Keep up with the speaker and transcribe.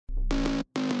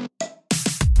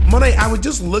Monet, I was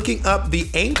just looking up the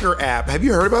Anchor app. Have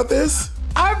you heard about this?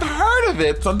 I've heard of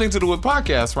it. Something to do with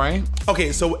podcasts, right?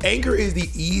 Okay, so Anchor is the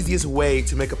easiest way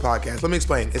to make a podcast. Let me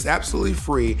explain. It's absolutely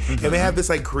free, and they have this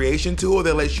like creation tool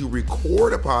that lets you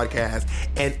record a podcast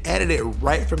and edit it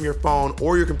right from your phone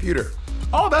or your computer.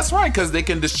 Oh, that's right, because they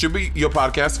can distribute your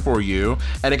podcast for you,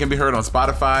 and it can be heard on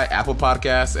Spotify, Apple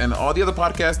Podcasts, and all the other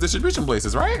podcast distribution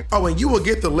places, right? Oh, and you will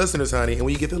get the listeners, honey. And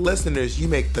when you get the listeners, you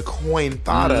make the coin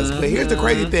fadas. But here's the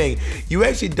crazy thing. You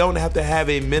actually don't have to have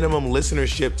a minimum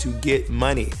listenership to get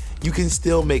money. You can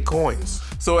still make coins.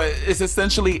 So it's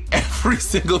essentially every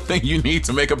single thing you need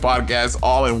to make a podcast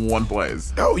all in one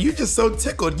place. Oh, you just so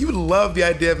tickled. You love the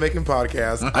idea of making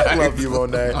podcasts. I love you,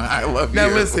 Monet. I love you. Now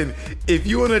listen, if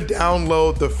you want to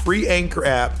download the free Anchor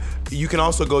app, you can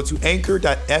also go to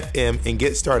anchor.fm and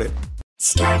get started.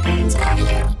 Scarpins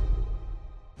Avenue.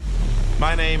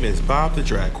 My name is Bob the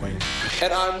Drag Queen.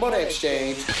 And I'm Money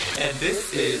Exchange. And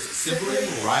this is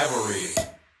Sibling Rivalry.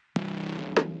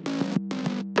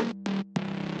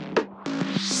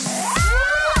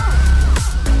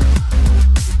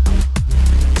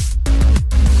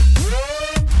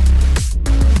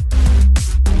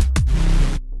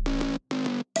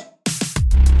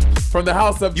 From the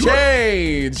House of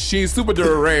Change, she's super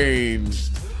deranged.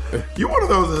 You one of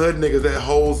those hood niggas that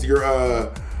holds your,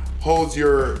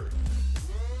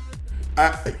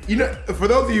 for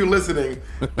those of you listening,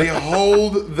 they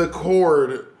hold the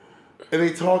cord and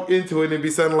they talk into it and it be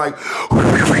sounding like.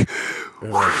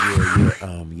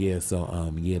 So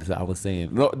I was saying,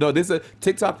 no, this is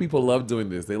TikTok people love doing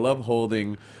this. They love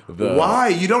holding the. Why?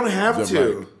 You don't have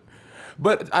to. Mic.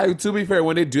 But to be fair,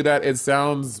 when they do that, it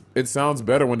sounds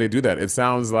better when they do that. It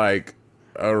sounds like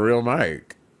a real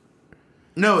mic.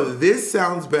 No, this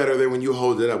sounds better than when you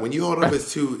hold it up. When you hold it up,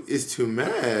 it's too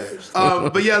much.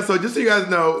 But yeah, so just so you guys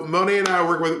know, Monet and I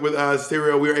work with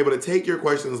Stereo. We are able to take your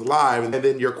questions live, and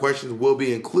then your questions will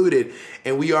be included.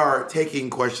 And we are taking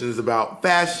questions about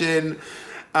fashion,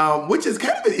 which is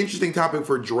kind of an interesting topic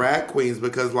for drag queens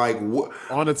because, like,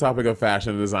 on the topic of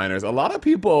fashion designers, a lot of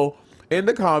people in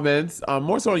the comments,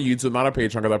 more so on YouTube, not our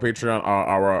Patreon, because our Patreon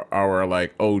are our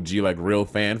like OG, like real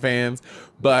fans.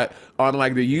 But on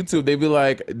like the YouTube,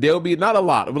 they'll be not a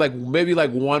lot, like maybe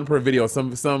like one per video.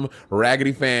 Some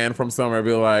raggedy fan from somewhere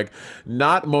be like,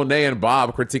 not Monet and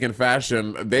Bob critiquing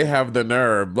fashion. They have the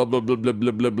nerve, blah, blah, blah, blah,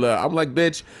 blah, blah, blah. I'm like,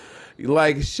 bitch,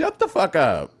 like, shut the fuck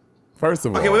up. First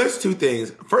of all. Okay, well, there's two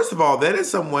things. First of all, that is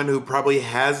someone who probably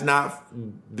has not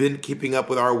been keeping up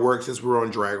with our work since we were on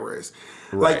Drag Race.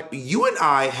 Right. Like, you and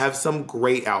I have some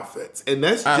great outfits, and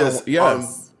that's just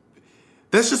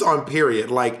that's just on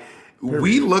period. Like,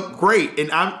 we look great,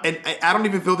 and I don't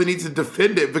even feel the need to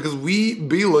defend it because we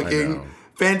be looking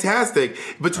fantastic.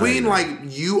 Between like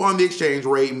you on the Exchange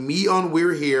Rate, me on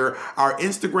We're Here, our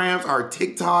Instagrams, our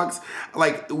TikToks,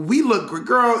 like we look great,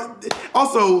 girl.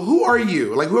 Also, who are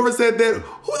you? Like whoever said that,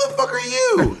 who the fuck are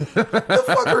you?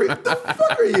 the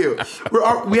fuck are you?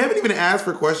 We haven't even asked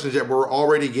for questions yet, but we're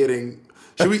already getting.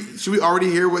 Should we already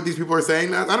hear what these people are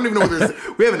saying now? I don't even know what they're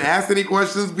saying. We haven't asked any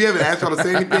questions. We haven't asked y'all to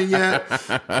say anything yet.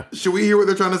 Should we hear what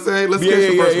they're trying to say? Let's get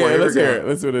the first one. Let's hear it.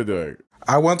 Let's see what they're doing.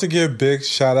 I want to give a big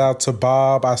shout out to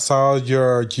Bob. I saw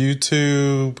your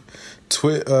YouTube,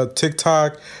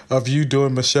 TikTok of you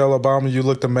doing Michelle Obama. You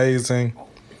looked amazing.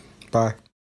 Bye.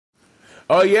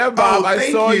 Oh yeah, Bob.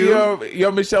 I saw you.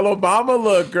 your Michelle Obama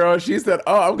look, girl. She said,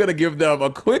 "Oh, I'm gonna give them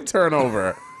a quick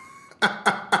turnover."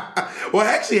 Well,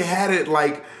 I actually had it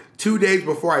like 2 days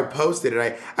before I posted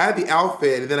it. I had the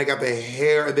outfit, and then I got the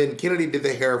hair, and then Kennedy did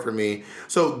the hair for me.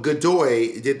 So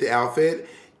Godoy did the outfit.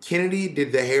 Kennedy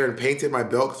did the hair and painted my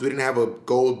belt because we didn't have a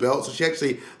gold belt. So she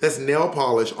actually, that's nail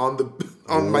polish on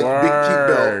my big cheap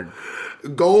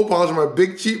belt. Gold polish on my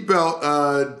big cheap belt.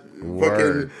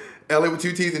 Fucking LA with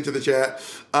 2 T's into the chat.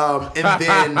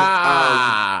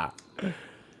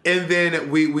 And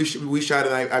then we shot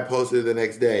it and I posted it the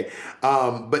next day.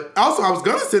 But also I was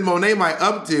going to send Monet my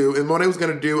updo and Monet was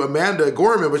going to do Amanda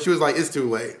Gorman, but she was like, it's too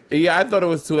late. Yeah, I thought it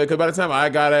was too late because by the time I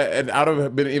got it, and I would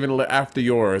have been even after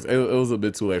yours, it was a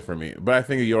bit too late for me. But I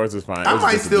think yours is fine. I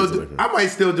might still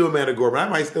do Amanda Gorman. I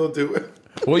might still do it.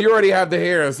 Well, you already have the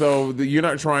hair, so you're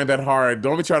not trying that hard.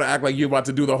 Don't be trying to act like you're about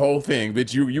to do the whole thing.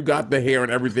 Bitch, you got the hair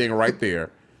and everything right there.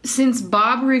 Since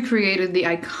Bob recreated the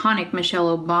iconic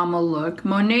Michelle Obama look,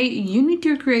 Monet, you need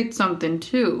to create something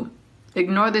too.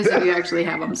 Ignore this if you actually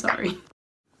have. I'm sorry.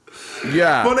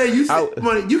 Yeah, Monet, you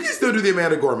can still do the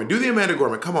Amanda Gorman. Do the Amanda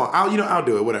Gorman. Come on, I'll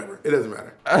do it. Whatever, it doesn't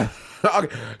matter.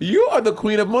 Okay. You are the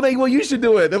queen of Monet. Well, you should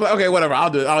do it. Like, okay, whatever.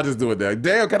 I'll do it. I'll just do it there.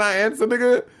 Damn, can I answer,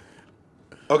 nigga?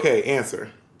 Okay,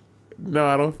 answer. No,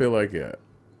 I don't feel like it.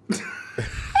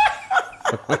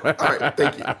 right,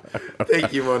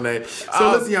 thank you, Monet.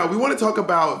 So listen, y'all, we want to talk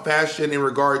about fashion in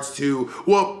regards to,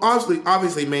 well,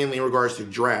 obviously, mainly in regards to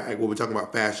drag. We'll be talking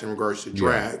about fashion in regards to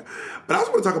drag, but I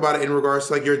also want to talk about it in regards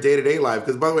to like your day to day life.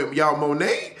 Because by the way, y'all,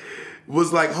 Monet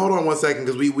was like, hold on one second,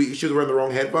 because she was wearing the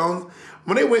wrong headphones.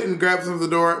 Monet went and grabbed some of the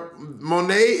door.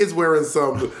 Monet is wearing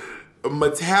some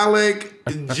metallic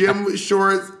gym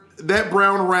shorts. That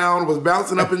brown round was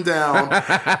bouncing up and down.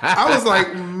 I was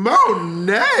like,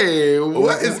 Monet,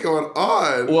 what is going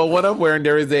on? Well, what I'm wearing,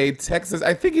 there is a Texas,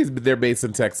 I think they're based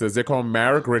in Texas. They're called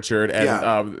Marek Richard,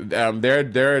 and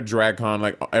they're a drag con,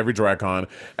 like every drag con,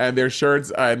 and their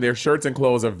shirts and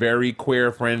clothes are very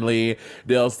queer friendly.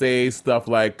 They'll say stuff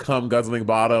like "come guzzling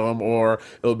bottom," or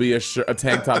it'll be a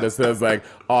tank top that says like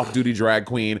 "off duty drag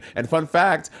queen." And fun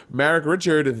fact, Marek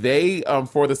Richard, they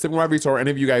for the Sigma Rivalry tour, any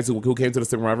of you guys who came to the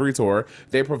Sigma Rivalry tour,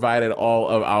 they provided all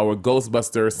of our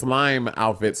Ghostbuster slime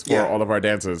outfits for all of our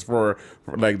dancers. For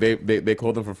like they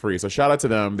clothed them for free. So shout out to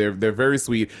them. They're very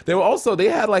sweet. They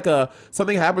had like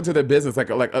something happened to their business, like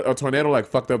a tornado like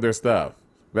fucked up their stuff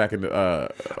back in the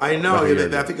I know. I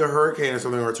think a hurricane or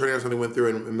something or a tornado or something went through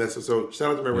and messed up. So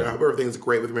shout out to Mary. I hope everything's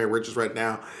great with Mary Richards right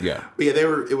now. Yeah. But yeah,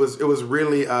 it was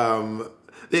really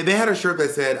they had a shirt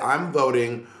that said, "I'm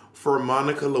voting for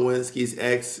Monica Lewinsky's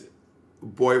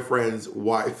ex-boyfriend's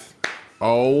wife."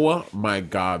 Oh my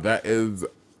God, that is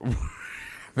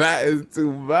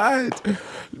too much.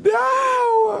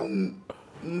 No.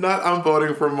 Not I'm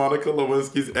voting for Monica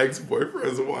Lewinsky's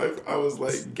ex-boyfriend's wife. I was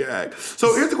like, gag.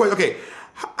 So here's the question. Okay,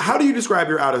 how do you describe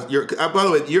your by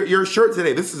the way, your shirt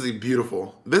today, this is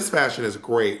beautiful. This fashion is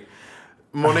great.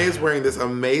 Monet is wearing this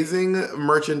amazing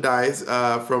merchandise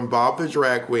from Bob the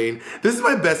Drag Queen. This is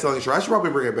my best-selling shirt. I should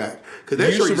probably bring it back because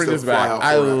that shirt used to fly out.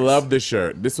 I love this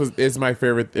shirt. It's my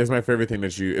favorite thing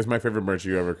it's my favorite merch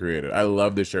you ever created. I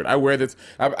love this shirt. I wear this.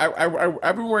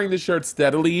 I've been wearing this shirt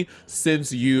steadily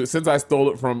since I stole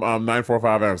it from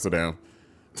 945 Amsterdam.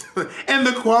 And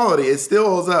the quality, it still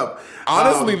holds up.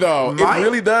 Honestly, though, it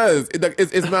really does.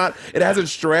 It's not. It hasn't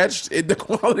stretched. The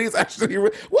quality is actually. Who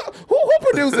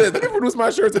produced it? Let me produce my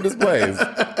shirts in this place.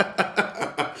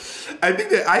 I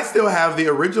think that I still have the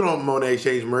original Monet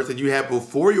Exchange merch that you had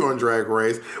before you were on Drag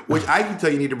Race, which I can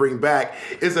tell you need to bring back.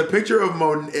 It's a picture of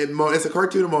Monet. It's a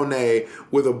cartoon of Monet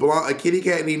with a kitty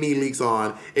cat knee leaks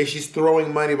on, and she's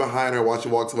throwing money behind her while she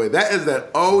walks away. That is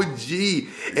that OG,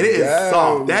 and it is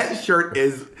soft. That shirt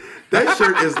is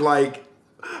like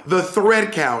the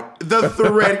thread count. The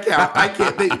thread count. I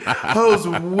can't think. Hoes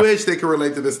wish they could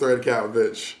relate to this thread count,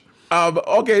 bitch.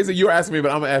 Okay, so you're asking me,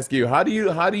 but I'm gonna ask you. How do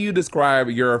you describe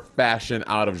your fashion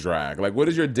out of drag? Like, what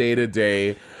is your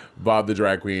day-to-day Bob the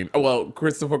Drag Queen? Oh, well,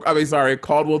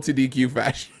 Caldwell to DQ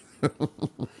fashion.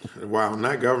 Wow,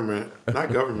 not government.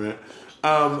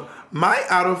 My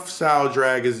out of style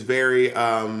drag is very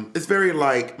it's very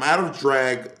like my out of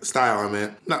drag style.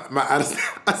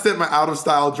 I said my out of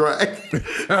style drag.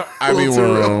 I mean,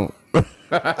 we're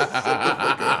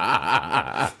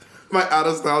my out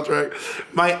of style drag.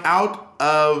 My out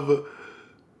of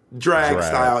drag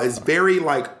style is very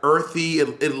like earthy.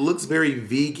 It looks very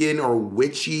vegan or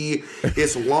witchy.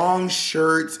 It's long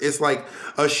shirts. It's like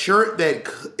a shirt that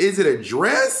is it a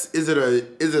dress? Is it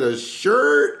a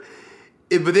shirt?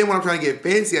 But then when I'm trying to get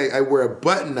fancy, I wear a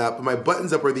button up. My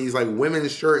buttons up are these like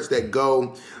women's shirts that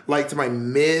go like to my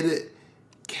mid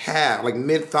calf, like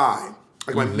mid thigh,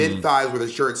 like my mid thighs where the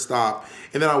shirts stop.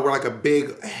 And then I wear like a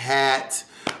big hat.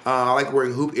 I like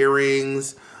wearing hoop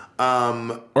earrings.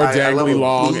 Or dangly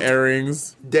long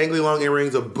earrings. Dangly long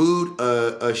earrings, a boot,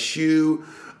 a shoe.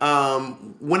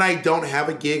 When I don't have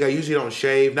a gig, I usually don't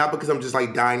shave. Not because I'm just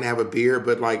like dying to have a beard,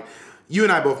 but like you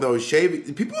and I both know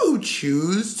people who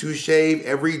choose to shave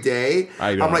every day.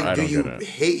 I'm like, do you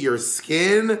hate your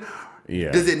skin?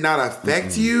 Yeah. Does it not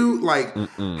affect you? Like,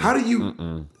 how do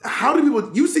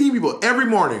people? You see people every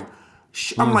morning.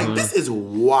 I'm like, this is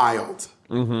wild.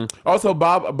 Also,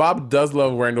 Bob does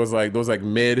love wearing those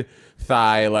mid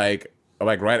thigh like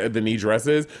right at the knee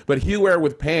dresses, but he'll wear it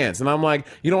with pants, and I'm like,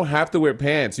 you don't have to wear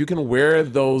pants. You can wear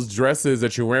those dresses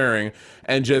that you're wearing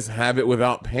and just have it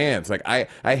without pants. Like I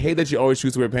hate that you always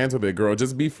choose to wear pants with it, girl.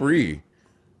 Just be free.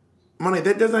 Money,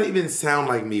 that does not even sound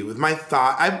like me. With my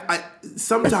thigh, I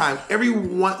sometimes every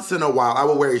once in a while I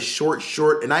will wear a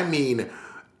short, and I mean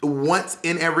once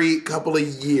in every couple of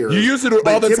years. You used to do it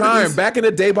all the time. Back in the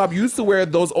day, Bob, you used to wear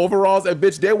those overalls, and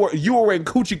bitch, you were wearing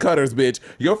coochie cutters, bitch.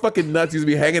 Your fucking nuts used to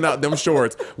be hanging out them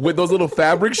shorts with those little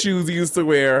fabric shoes you used to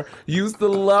wear. You used to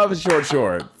love short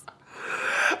shorts.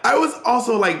 I was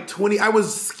also like 20. I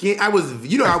was I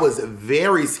was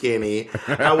very skinny.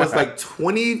 I was like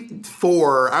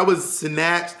 24. I was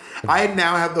snatched. I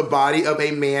now have the body of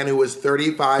a man who was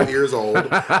 35 years old.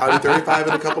 I'll be 35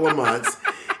 in a couple of months.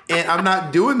 And I'm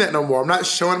not doing that no more. I'm not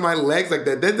showing my legs like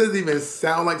that. That doesn't even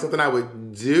sound like something I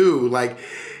would do. Like,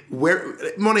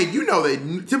 Monet, you know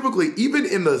that typically, even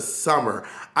in the summer,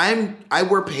 I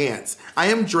wear pants. I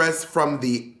am dressed from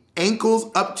the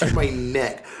ankles up to my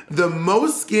neck. The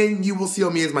most skin you will see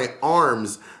on me is my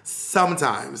arms.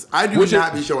 Sometimes I do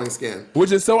not be showing skin,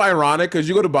 which is so ironic because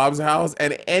you go to Bob's house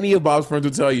and any of Bob's friends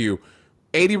will tell you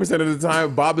 80% of the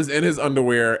time Bob is in his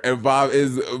underwear and Bob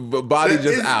is body that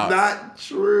just is out. Not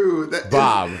true. That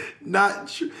Bob, is not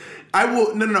true. I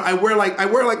will no. I wear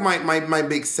like my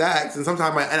big sacks, and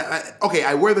sometimes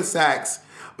I wear the sacks,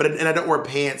 but I don't wear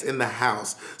pants in the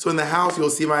house. So in the house you'll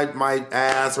see my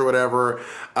ass or whatever.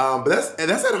 But that's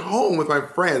at home with my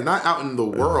friends, not out in the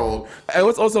world. And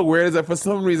what's also weird is that for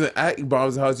some reason at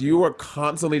Bob's house you are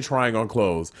constantly trying on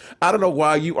clothes. I don't know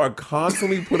why you are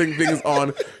constantly putting things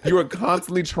on. You are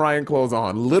constantly trying clothes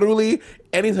on. Literally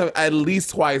anytime, at least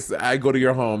twice I go to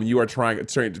your home, you are trying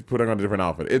to put on a different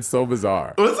outfit. It's so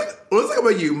bizarre. Let's talk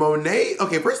about you, Monet.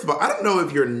 Okay, first of all, I don't know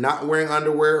if you're not wearing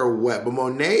underwear or what, but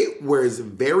Monet wears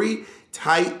very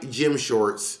tight gym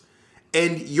shorts.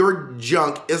 And your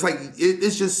junk is like,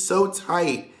 it's just so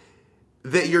tight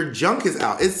that your junk is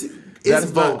out. It's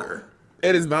vulgar.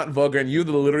 It is not vulgar, and you're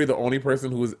literally the only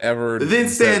person who's ever. Then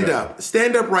stand up.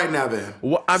 Stand up right now, then.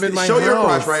 Well, I'm in my Show house. Your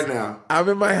crotch right now. I'm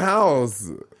in my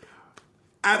house.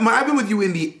 I've been with you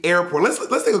in the airport.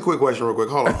 Let's take a quick question real quick.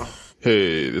 Hold on.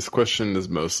 Hey, this question is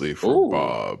mostly for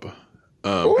Bob.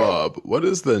 Bob, what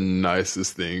is the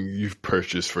nicest thing you've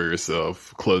purchased for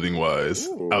yourself, clothing-wise,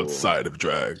 outside of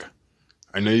drag?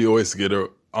 I know you always get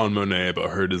on Monet about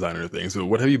her designer things, but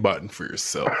what have you bought for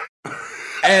yourself?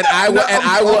 And I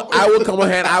will come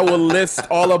ahead. I will list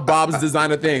all of Bob's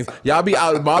designer things. Y'all be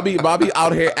out, Bobby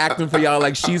out here acting for y'all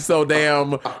like she's so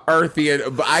damn earthy.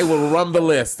 And I will run the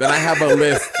list, and I have a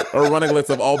running list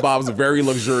of all Bob's very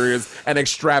luxurious and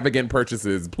extravagant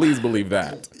purchases. Please believe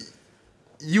that.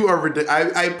 You are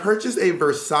ridiculous. I purchased a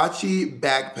Versace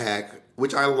backpack,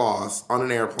 which I lost on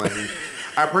an airplane.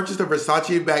 I purchased a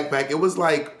Versace backpack. It was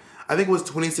like, I think it was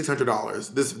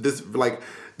 $2,600. This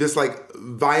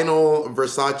vinyl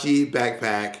Versace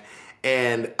backpack,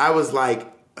 and I was like,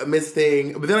 Miss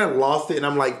Thing, but then I lost it, and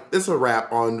I'm like, this is a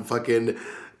wrap on fucking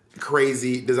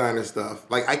crazy designer stuff.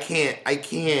 Like, I can't.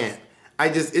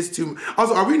 It's too.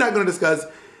 Also, are we not going to discuss?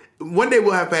 One day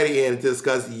we'll have Patty Ann to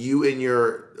discuss you and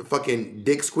your fucking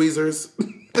dick squeezers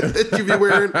that you be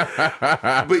wearing,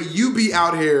 but you be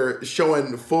out here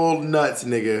showing full nuts,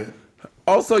 nigga.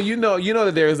 Also, you know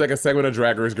that there's like a segment of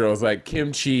Drag Race girls like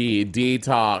Kimchi,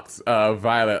 Detox,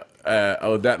 Violet,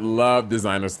 that love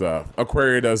designer stuff.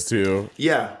 Aquaria does too.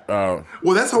 Yeah.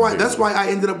 Well, that's why I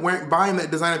ended up buying that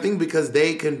designer thing, because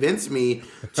they convinced me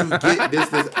to get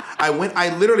this. I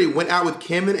literally went out with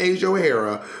Kim and Asia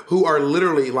O'Hara, who are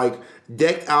literally like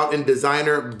decked out in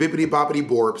designer bippity boppity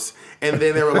borps, and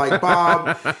then they were like,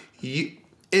 Bob,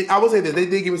 I will say that they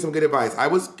did give me some good advice. I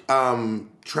was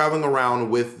traveling around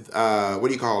with what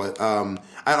do you call it?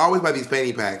 I'd always buy these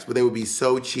fanny packs, but they would be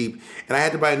so cheap, and I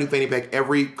had to buy a new fanny pack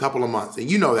every couple of months. And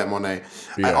you know that, Monet.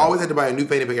 Yeah. I always had to buy a new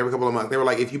fanny pack every couple of months. They were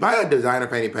like, if you buy a designer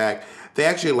fanny pack, they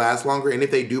actually last longer, and if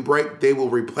they do break, they will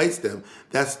replace them.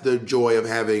 That's the joy of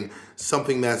having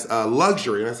something that's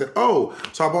luxury. And I said, oh,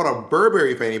 so I bought a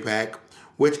Burberry fanny pack,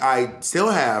 which I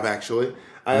still have actually.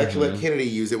 I actually let Kennedy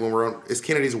use it when it's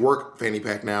Kennedy's work fanny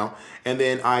pack now. And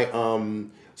then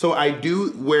so I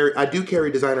do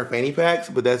carry designer fanny packs,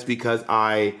 but that's because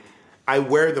I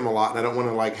wear them a lot, and I don't want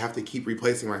to like have to keep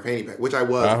replacing my fanny pack, which I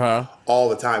was all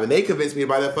the time. And they convinced me to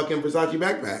buy that fucking Versace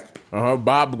backpack.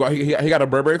 Bob, he got a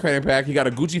Burberry fanny pack. He got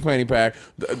a Gucci fanny pack.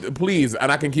 Please,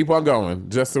 and I can keep on going.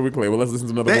 Just so we're clear. Well, let's listen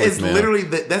to another voice now.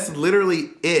 That's literally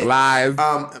it. Live.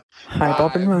 Hi,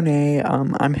 Bob and Monet.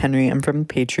 I'm Henry. I'm from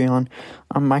Patreon.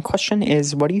 My question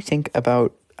is, what do you think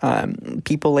about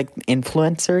people like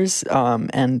influencers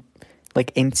and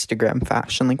like Instagram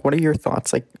fashion? Like, what are your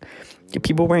thoughts? Like,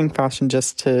 people wearing fashion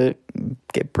just to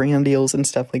get brand deals and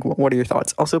stuff. Like, what are your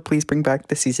thoughts? Also, please bring back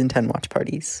the season 10 watch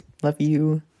parties. Love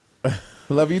you.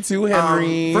 Love you too,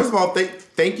 Henry. First of all,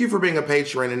 thank you for being a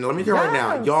patron. And let me tell you right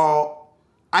now, y'all,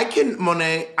 I could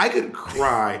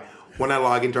cry when I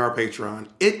log into our Patreon.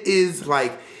 It is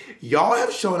like, y'all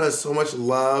have shown us so much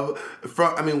love.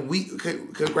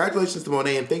 Congratulations to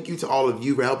Monet, and thank you to all of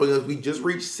you for helping us. We just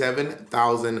reached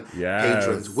 7,000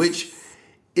 patrons, which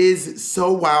is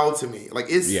so wild to me. Like,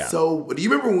 it's so. Do you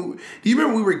remember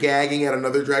when we were gagging at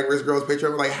another Drag Race Girls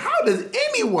Patreon? We're like, how does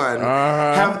anyone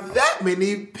have that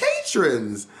many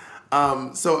patrons?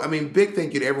 So I mean, big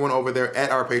thank you to everyone over there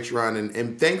at our Patreon,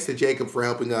 and thanks to Jacob for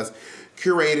helping us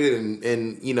curate it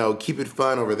and you know, keep it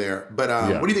fun over there. But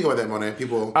what do you think about that, Monet?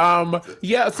 People.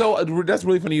 So that's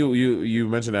really funny. You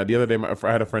mentioned that the other day.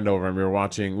 I had a friend over and we were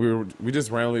watching. We just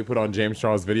randomly put on James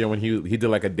Charles' video when he did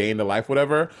like a day in the life,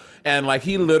 whatever, and like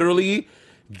he literally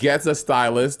gets a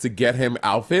stylist to get him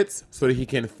outfits so that he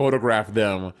can photograph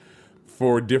them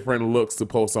for different looks to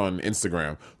post on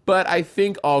Instagram. But I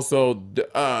think also,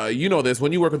 you know this,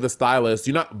 when you work with a stylist,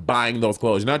 you're not buying those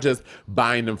clothes. You're not just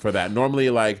buying them for that.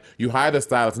 Normally, like, you hire the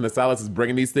stylist, and the stylist is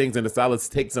bringing these things, and the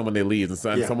stylist takes them when they leave, and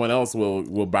someone else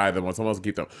will buy them, or someone else will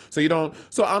keep them. So you don't.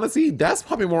 So honestly, that's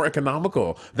probably more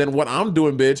economical than what I'm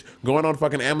doing, bitch, going on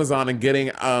fucking Amazon and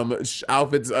getting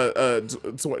outfits,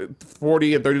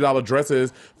 $40 and $30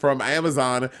 dresses from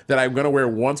Amazon that I'm gonna wear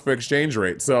once for exchange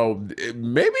rate. So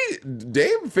maybe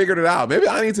Dave figured it out. Maybe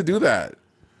I need to do that.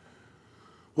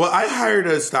 Well, I hired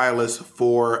a stylist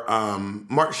for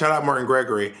shout out Martin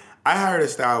Gregory. I hired a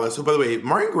stylist who, by the way,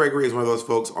 Martin Gregory is one of those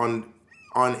folks on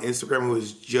Instagram who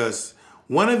is just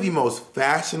one of the most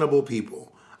fashionable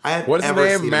people I have What's ever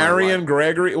his seen. name? Marion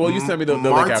Gregory? Well, you sent me the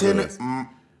link after this.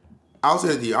 I'll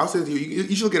send it to you.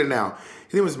 You should look at it now.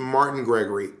 His name is Martin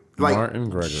Gregory. Like, Martin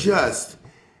Gregory. Just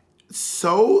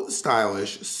so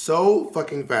stylish, so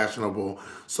fucking fashionable.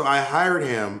 So I hired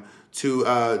him to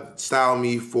style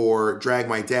me for Drag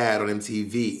My Dad on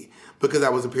MTV because I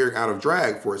was appearing out of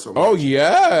drag for so much. Oh,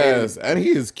 yes. And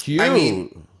he is cute. I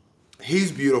mean,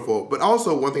 he's beautiful. But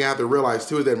also, one thing I have to realize,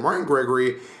 too, is that Martin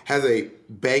Gregory has a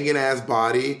banging-ass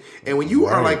body. And when you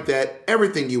are like that,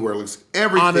 everything you wear looks...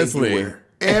 Everything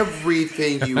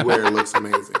you wear looks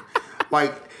amazing.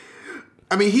 Like,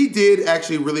 I mean, he did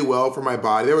actually really well for my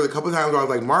body. There was a couple of times where I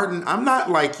was like, Martin, I'm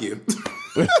not like you.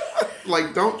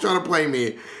 Like, don't try to play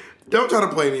me. Don't try to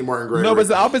play me, Martin Gregory. No, but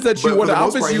the outfits that you wore, the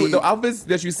outfits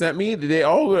that you sent me, they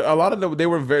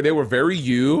were very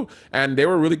you, and they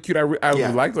were really cute. I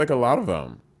liked like a lot of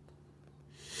them.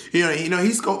 You know,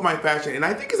 he scoped my fashion, and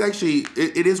I think it's actually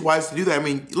it is wise to do that. I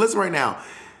mean, listen right now.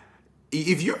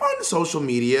 If you're on social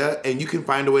media and you can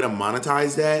find a way to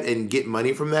monetize that and get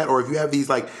money from that, or if you have these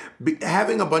like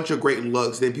having a bunch of great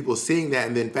looks, then people seeing that,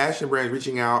 and then fashion brands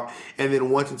reaching out and then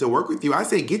wanting to work with you, I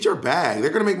say get your bag. They're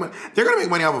gonna make money. They're gonna make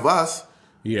money off of us.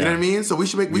 Yeah. You know what I mean? So we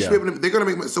should be able to. They're gonna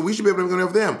make. So we should be able to make money off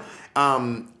of them.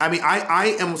 I mean,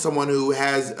 I am someone who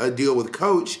has a deal with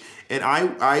Coach, and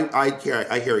I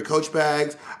carry Coach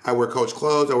bags. I wear Coach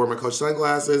clothes. I wear my Coach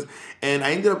sunglasses, and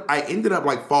I ended up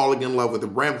like falling in love with the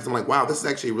brand because I'm like, wow, this is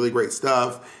actually really great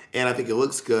stuff, and I think it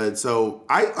looks good. So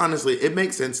I honestly, it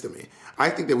makes sense to me. I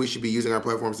think that we should be using our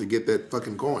platforms to get that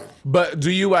fucking coin. But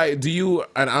do you?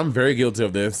 And I'm very guilty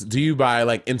of this. Do you buy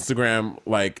like Instagram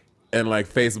like? And like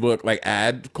Facebook, like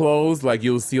ad clothes, like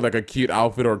you'll see like a cute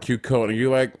outfit or a cute coat, and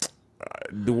you're like,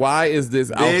 "Why is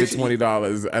this outfit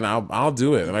 $20?" And I'll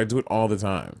do it, and I do it all the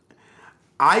time.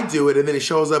 I do it, and then it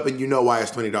shows up, and you know why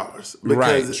it's $20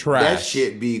 because that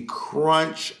shit be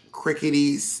crunch,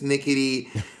 crickety, snickety,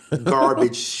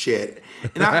 garbage shit.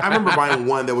 And I remember buying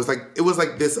one that was like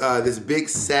this big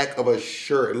sack of a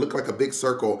shirt. It looked like a big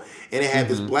circle, and it had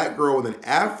this black girl with an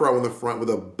afro in the front with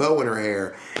a bow in her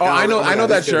hair. Oh, I know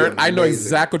that shirt. I know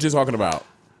exactly what you're talking about.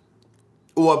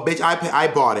 Well, bitch, I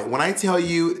bought it. When I tell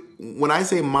you, when I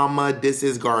say, "Mama, this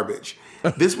is garbage,"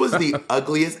 this was the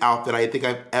ugliest outfit I think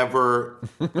I've ever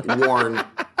worn,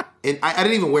 and I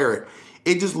didn't even wear it.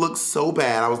 It just looked so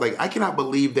bad. I was like, I cannot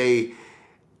believe this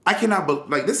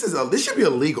should be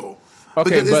illegal.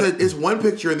 Okay, because it's one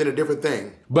picture and then a different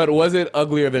thing. But was it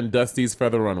uglier than Dusty's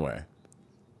Feather Runway?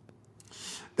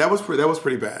 That was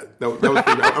pretty bad. That was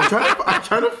pretty bad.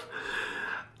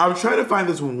 I'm trying to find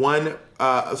this one.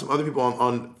 Some other people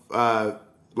on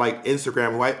like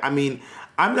Instagram. Who I mean,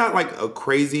 I'm not like a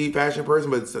crazy fashion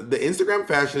person, but the Instagram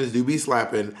fashions do be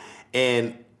slapping,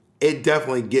 and it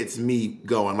definitely gets me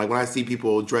going. Like when I see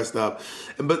people dressed up,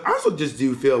 but I also just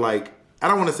do feel like. I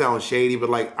don't want to sound shady,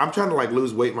 but like I'm trying to like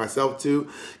lose weight myself too,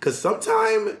 because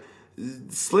sometimes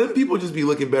slim people just be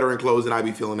looking better in clothes than I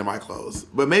be feeling in my clothes.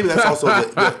 But maybe that's also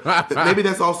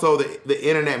the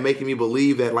internet making me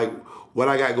believe that like what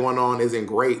I got going on isn't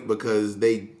great because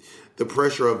the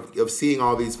pressure of seeing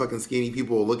all these fucking skinny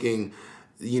people looking,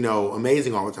 you know,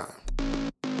 amazing all the time.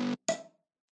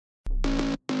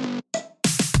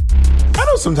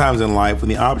 Sometimes in life, when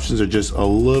the options are just a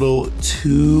little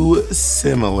too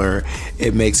similar,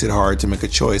 it makes it hard to make a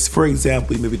choice. For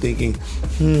example, you may be thinking,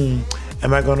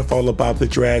 Am I going to follow Bob the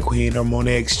Drag Queen or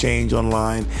Monet Exchange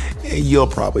online? You'll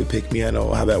probably pick me. I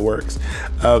know how that works.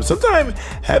 Sometimes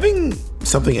having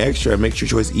something extra makes your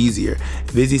choice easier.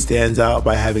 Vizzy stands out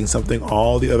by having something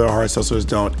all the other hard seltzers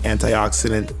don't,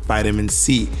 antioxidant vitamin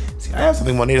C. See, I have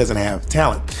something Monet doesn't have,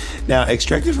 talent. Now,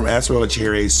 extracted from acerola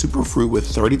cherry, superfruit with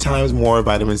 30 times more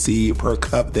vitamin C per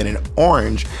cup than an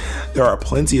orange, there are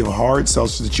plenty of hard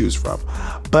seltzers to choose from.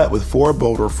 But with 4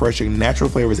 bold, refreshing natural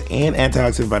flavors and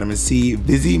antioxidant vitamin C,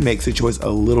 Vizzy makes the choice a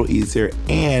little easier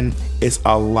and it's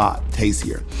a lot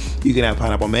tastier. You can have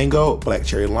pineapple mango, black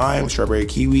cherry lime, strawberry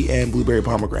kiwi, and blueberry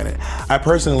pomegranate. I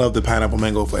personally love the pineapple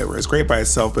mango flavor. It's great by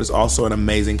itself, but it's also an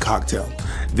amazing cocktail.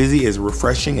 Vizzy is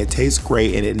refreshing, it tastes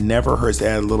great, and it never hurts to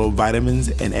add little vitamins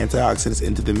and antioxidants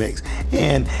into the mix.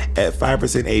 And at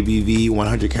 5% ABV,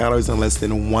 100 calories, and less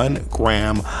than 1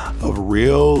 gram of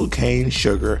real cane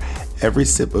sugar, every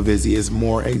sip of Vizzy is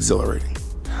more exhilarating.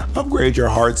 Upgrade your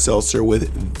hard seltzer with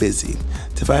Vizzy.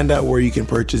 To find out where you can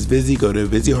purchase Vizzy, go to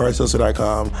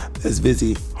VizzyHardSeltzer.com. That's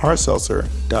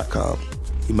VizzyHardSeltzer.com.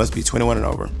 You must be 21 and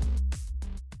over.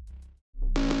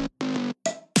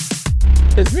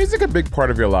 Is music a big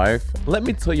part of your life? Let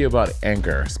me tell you about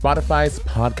Anchor, Spotify's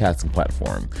podcasting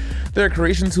platform. There are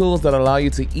creation tools that allow you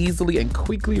to easily and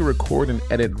quickly record and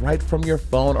edit right from your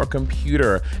phone or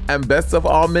computer. And best of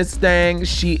all, Miss Stang,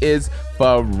 she is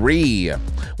free.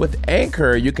 With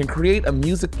Anchor, you can create a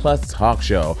Music Plus talk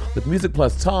show. With Music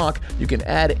Plus Talk, you can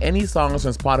add any songs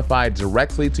from Spotify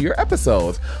directly to your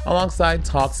episodes, alongside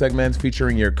talk segments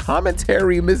featuring your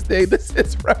commentary. Miss Day, this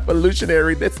is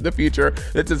revolutionary. This is the future.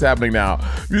 This is happening now.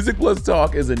 Music Plus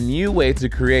Talk is a new way to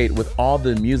create with all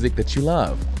the music that you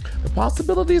love. The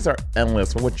possibilities are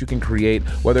endless for what you can create,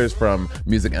 whether it's from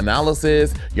music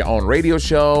analysis, your own radio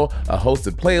show, a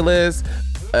hosted playlist,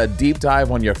 a deep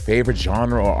dive on your favorite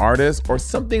genre or artist, or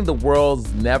something the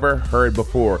world's never heard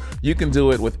before. You can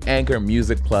do it with Anchor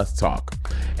Music Plus Talk.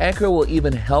 Anchor will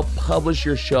even help publish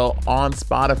your show on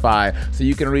Spotify so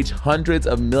you can reach hundreds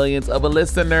of millions of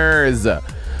listeners.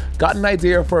 Got an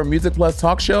idea for a Music Plus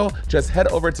talk show? Just head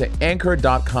over to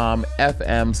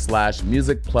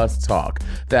anchor.com/FM/Music Plus Talk.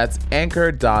 That's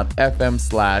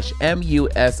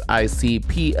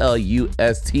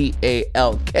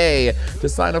anchor.fm/MusicPlusTalk to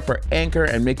sign up for Anchor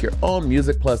and make your own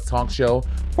Music Plus talk show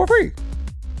for free.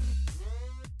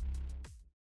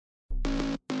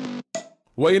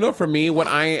 Well, you know, for me, what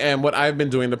I've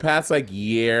been doing the past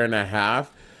year and a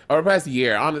half, or the past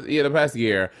year,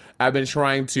 I've been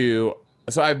trying to.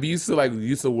 So I used to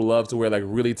love to wear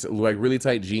really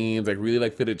tight jeans, really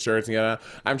fitted shirts, and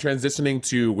I'm transitioning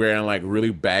to wearing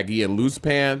really baggy and loose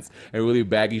pants and really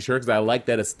baggy shirts because I like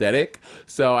that aesthetic.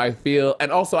 So I feel,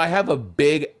 and also I have a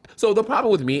big. So the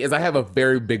problem with me is I have a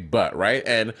very big butt, right?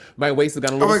 And my waist has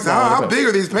gotten a little small. How big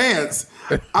are these pants?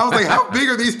 I was like, how big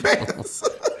are these pants?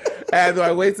 And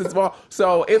my waist is small.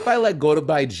 So if I go to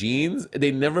buy jeans, they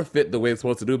never fit the way it's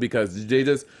supposed to do because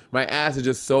my ass is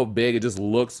just so big, it just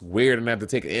looks weird and I have to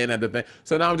take it in at the thing.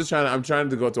 So now I'm trying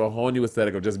to go to a whole new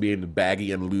aesthetic of just being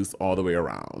baggy and loose all the way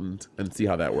around and see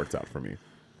how that works out for me.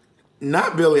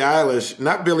 Not Billie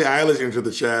Eilish into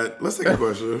the chat. Let's take a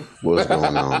question. What's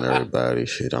going on, everybody?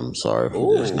 Shit, I'm sorry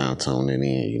for just now tuning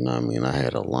in. You know what I mean? I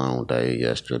had a long day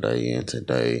yesterday and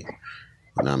today.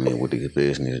 You know what I mean, with these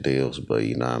business deals, but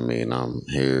you know what I mean, I'm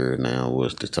here now.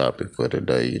 What's the topic for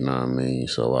today? You know what I mean,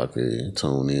 so I could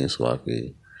tune in, so I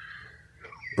could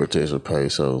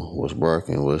participate. So what's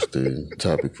barking? What's the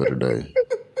topic for today?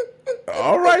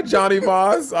 All right, Johnny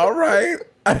Boss. All right.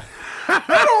 I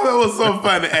don't know what's so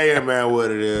funny. Hey, man,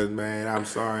 what it is, man. I'm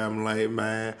sorry I'm late,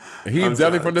 man. He's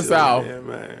definitely from the South.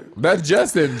 Man. That's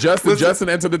Justin. Justin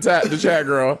entered the chat,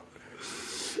 girl.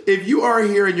 If you are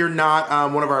here and you're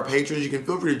not one of our patrons, you can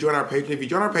feel free to join our Patreon. If you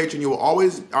join our Patreon,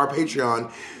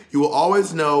 you will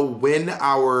always know when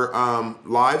our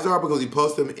lives are because we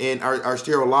post them in our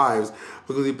stereo lives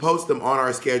because we post them on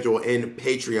our schedule in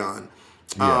Patreon.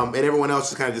 And everyone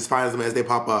else just finds them as they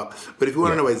pop up. But if you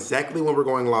want to know exactly when we're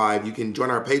going live, you can join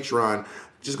our Patreon.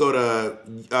 Just go to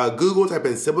Google, type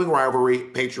in Sibling Rivalry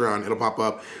Patreon. It'll pop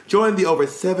up. Join the over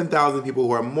 7,000 people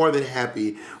who are more than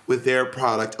happy with their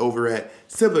product over at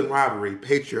Sibling Rivalry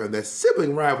Patreon. That's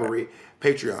Sibling Rivalry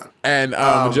Patreon. And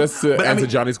just to answer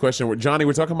Johnny's question, Johnny,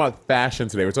 we're talking about fashion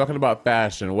today. We're talking about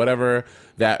fashion, whatever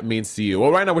that means to you. Well,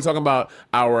 right now we're talking about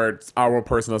our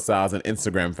personal styles and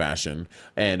Instagram fashion.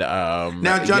 And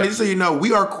now, Johnny, just so you know,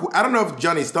 we are. I don't know if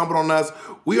Johnny stumbled on us.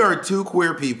 We are two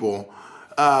queer people.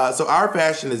 So our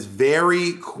fashion is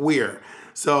very queer.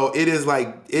 So it is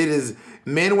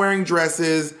men wearing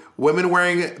dresses, women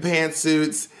wearing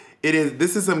pantsuits.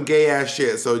 This is some gay ass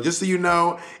shit. So just so you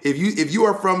know, if you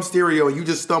are from Stereo and you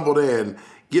just stumbled in,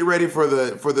 Get ready for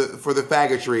the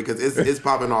faggotry because it's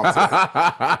popping off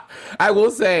today. I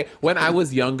will say, when I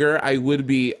was younger, I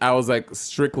was like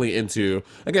strictly into,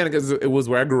 again, because it was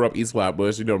where I grew up, East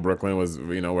Flatbush. You know, Brooklyn was,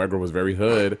 where I grew up was very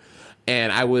hood,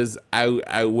 and I was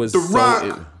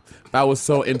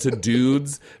so into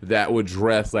dudes that would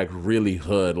dress like really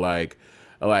hood, like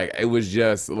it was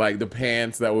just like the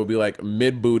pants that would be like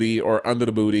mid booty or under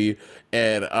the booty,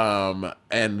 and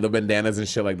the bandanas and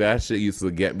shit like that. Shit used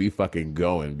to get me fucking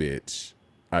going, bitch.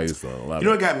 I used to love it. You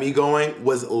know what got me going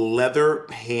was leather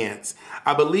pants.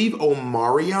 I believe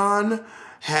Omarion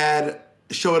had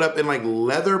showed up in like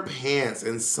leather pants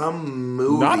in some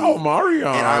movie. Not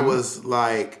Omarion. And I was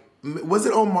like, was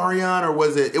it Omarion or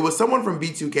was it was someone from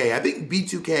B2K? I think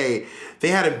B2K, they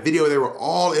had a video where they were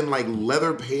all in like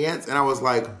leather pants, and I was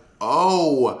like,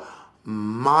 oh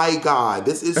my God,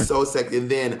 this is so sexy.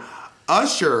 And then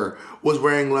Usher was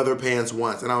wearing leather pants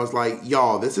once, and I was like,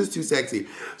 y'all, this is too sexy.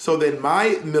 So then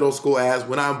my middle school ass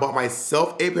went out and bought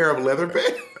myself a pair of leather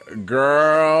pants.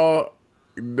 Girl,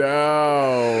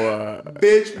 no.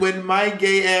 Bitch, when my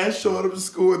gay ass showed up to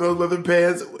school in those leather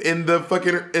pants in the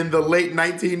late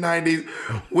 1990s,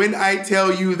 when I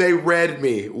tell you they read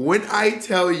me, when I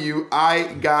tell you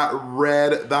I got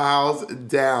read the house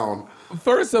down.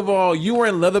 First of all, you were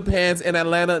in leather pants in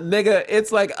Atlanta. Nigga,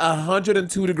 it's like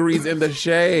 102 degrees in the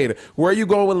shade. Where are you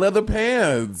going with leather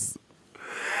pants?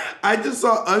 I just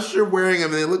saw Usher wearing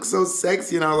them, and they looked so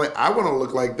sexy, and I was like, I want to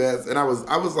look like this. And I was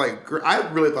like, I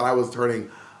really thought I was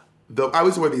turning. I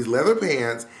used to wear these leather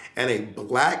pants and a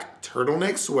black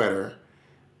turtleneck sweater,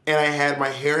 and I had my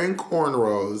hair in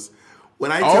cornrows.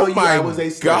 When I tell you I was a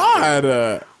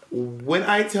God. When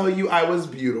I tell you I was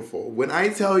beautiful, when I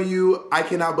tell you I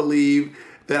cannot believe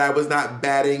that I was not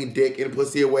batting dick and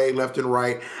pussy away left and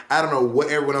right. I don't know what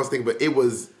everyone else thinks, but it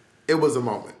was a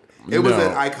moment. It was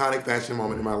an iconic fashion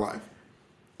moment in my life.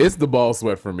 It's the ball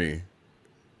sweat for me.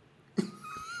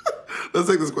 Let's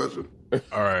take this question.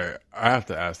 All right. I have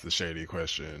to ask the shady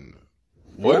question.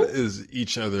 What is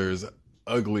each other's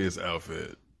ugliest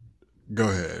outfit? Go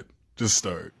ahead. Just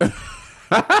start.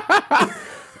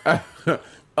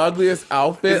 Ugliest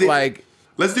outfit?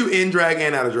 Let's do in drag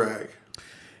and out of drag.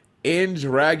 In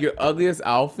drag, your ugliest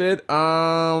outfit?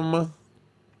 I'm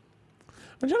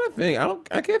trying to think.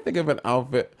 I can't think of an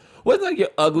outfit. What's like your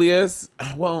ugliest?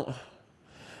 Well,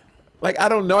 like I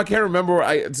don't know. I can't remember.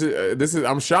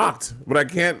 I'm shocked, but I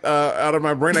can't. Out of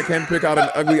my brain, I can't pick out an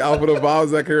ugly outfit of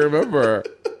Bob's I can remember.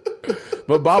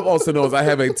 But Bob also knows I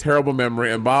have a terrible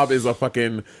memory, and Bob is a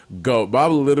fucking goat.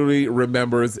 Bob literally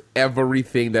remembers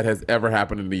everything that has ever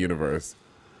happened in the universe.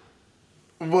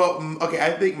 Well, okay.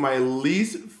 I think my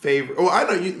least favorite. Oh, I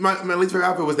know. My least favorite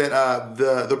outfit was that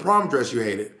the prom dress you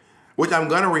hated, which I'm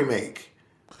gonna remake.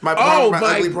 My God,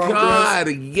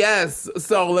 dress. Yes.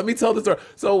 So let me tell the story.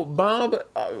 So Bob,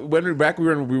 when we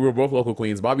were both local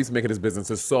queens, Bob used to make it his business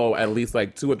to sew at least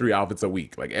like 2 or 3 outfits a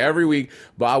week. Like every week,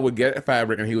 Bob would get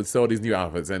fabric and he would sew these new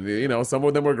outfits. And some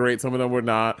of them were great, some of them were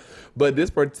not. But this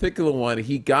particular one,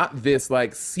 he got this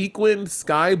like sequin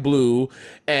sky blue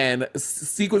and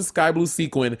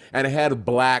sequin, and it had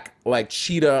black like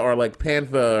cheetah or like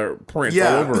panther prints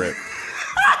all over it.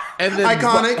 And then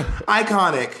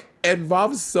iconic. And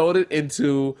Bob sewed it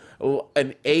into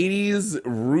an 80s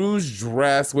rouge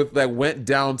dress with that went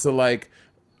down to like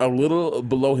a little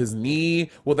below his knee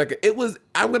with like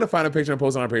I'm going to find a picture and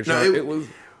post it on our Patreon.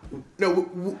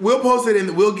 We'll post it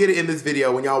and we'll get it in this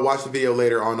video. When y'all watch the video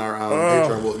later on our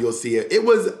Patreon, you'll see it. It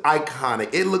was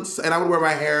iconic. It looks, and I would wear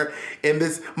my hair in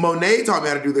this. Monet taught me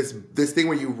how to do this thing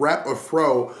where you wrap a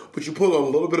fro, but you pull a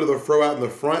little bit of the fro out in the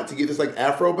front to get this like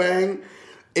afro bang.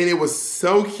 And it was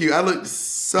so cute. I looked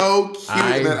so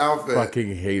cute in that outfit. I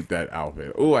fucking hate that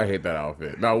outfit. Oh, I hate that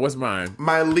outfit. No, what's mine?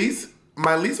 My least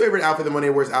favorite outfit that Monet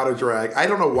wears out of drag. I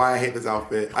don't know why I hate this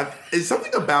outfit. It's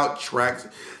something about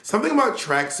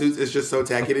tracksuits is just so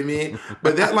tacky to me.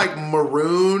 But that like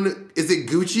maroon, is it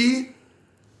Gucci?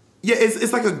 Yeah,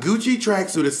 it's like a Gucci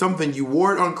tracksuit. It's something you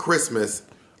wore it on Christmas.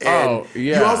 And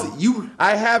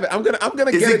I have it. I'm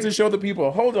gonna get it to show the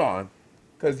people. Hold on,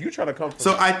 because you trying to come.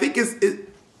 So I think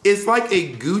it's like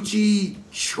a Gucci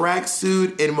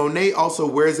tracksuit, and Monet also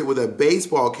wears it with a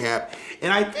baseball cap.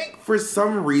 And I think for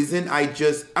some reason, I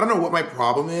don't know what my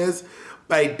problem is,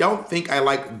 but I don't think I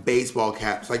like baseball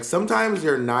caps. Like sometimes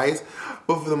they're nice,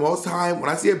 but for the most time,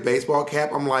 when I see a baseball cap,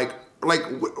 I'm like, what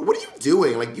are you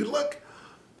doing? Like you look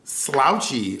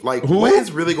slouchy. Like what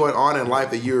is really going on in life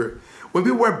that when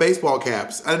people wear baseball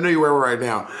caps, I don't know you're wearing one right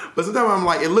now, but sometimes I'm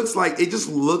like, it looks like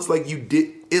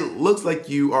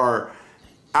you are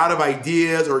out of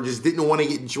ideas or just didn't want to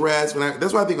get dressed.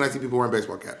 That's what I think when I see people wearing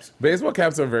baseball caps. Baseball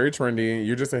caps are very trendy.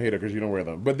 You're just a hater because you don't wear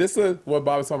them. But this is what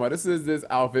Bob is talking about. This is this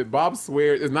outfit. Bob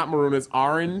swears it's not maroon, it's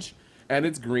orange and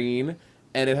it's green.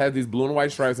 And it has these blue and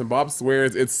white stripes. And Bob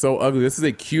swears it's so ugly. This is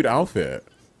a cute outfit.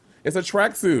 It's a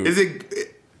tracksuit. Is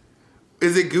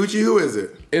it Gucci? Who is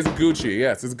it? It's Gucci.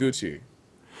 Yes, it's Gucci.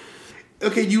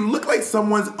 Okay, you look like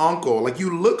someone's uncle. Like,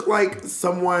 you look like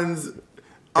someone's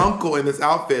uncle in this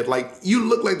outfit. Like, you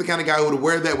look like the kind of guy who would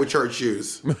wear that with church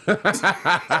shoes. That's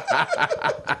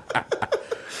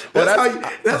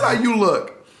how you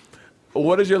look.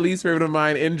 What is your least favorite of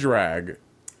mine in drag?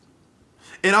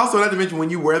 And also, not to mention, when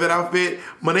you wear that outfit,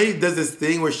 Monet does this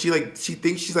thing where she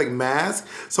thinks she's like masked.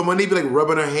 So Monet be like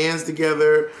rubbing her hands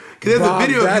together. Because there's a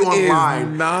video of you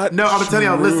online. No, I'm telling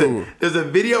you, listen. There's a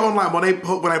video online. Monet,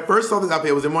 when I first saw this outfit,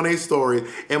 it was in Monet's story,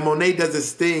 and Monet does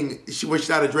this thing where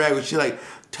she's out of drag, where she like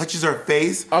touches her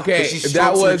face. Okay, she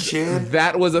her chin.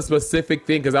 That was a specific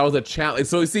thing because that was a challenge.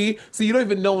 So see, you don't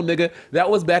even know, nigga.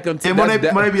 That was back on. And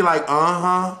Monet be like,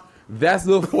 That's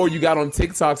before you got on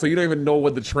TikTok, so you don't even know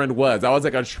what the trend was. That was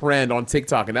like a trend on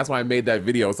TikTok, and that's why I made that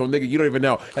video. So, nigga, you don't even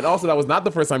know. And also, that was not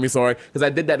the first time you saw it, because I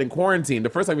did that in quarantine. The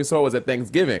first time you saw it was at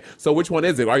Thanksgiving. So, which one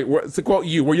is it? To quote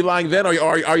you, were you lying then, or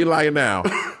are you lying now?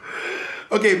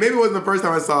 Okay, maybe it wasn't the first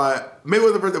time I saw it. Maybe it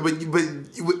was the first time, but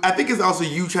I think it's also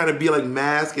you trying to be like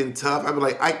mask and tough. I'd be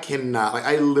like, I cannot. Like,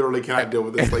 I literally cannot deal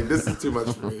with this. Like, this is too much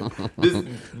for me.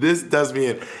 This does me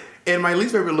in. And my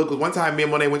least favorite look was one time me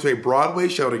and Monet went to a Broadway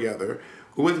show together.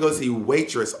 We went to go see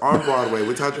Waitress on Broadway.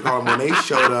 We talked to Carl. Monet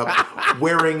showed up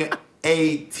wearing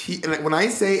and when I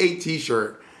say a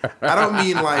t-shirt, I don't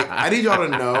mean like, I need y'all to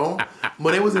know,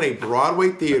 Monet was in a Broadway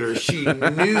theater. She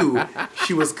knew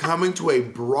she was coming to a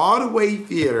Broadway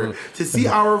theater to see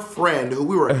our friend who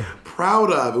we were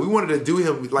proud of. We wanted to do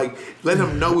him, like, let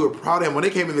him know we were proud of him. When they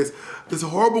came in this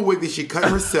horrible wig that she cut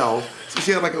herself, so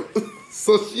she had like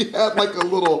a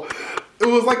little,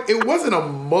 it wasn't a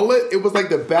mullet. It was like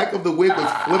the back of the wig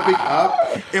was flipping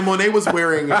up. And Monet was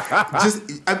wearing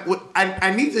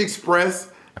I need to express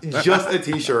just a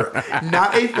t-shirt.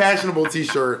 Not a fashionable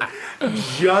t-shirt.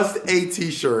 Just a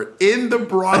t-shirt. In the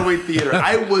Broadway theater.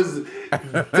 I was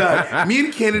done. Me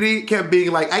and Kennedy kept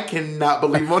being like, I cannot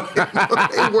believe Monet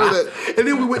wore that. And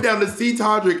then we went down to see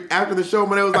Todrick after the show.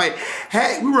 Monet was like,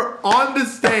 hey, we were on the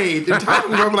stage. And Todrick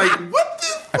was like, what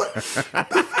the fuck?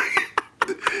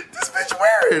 This bitch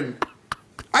wearing?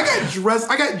 I got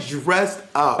dressed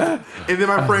up. And then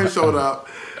my friend showed up.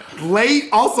 Late,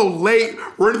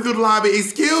 running through the lobby.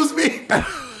 Excuse me.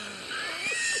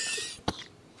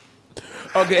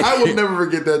 Okay, I will never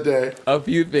forget that day. A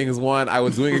few things. One, I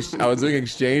was doing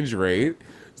exchange rate,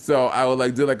 so I would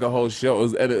like do like a whole show.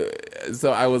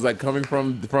 So I was like coming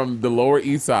from the Lower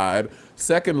East Side.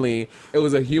 Secondly, it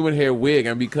was a human hair wig,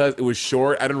 and because it was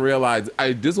short, I didn't realize.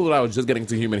 This is what I was just getting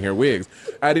to human hair wigs.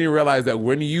 I didn't realize that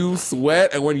when you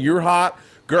sweat and when you're hot,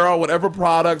 girl, whatever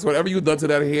products, whatever you've done to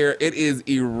that hair, it is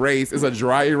erased. It's a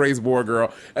dry erase board,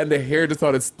 girl. And the hair just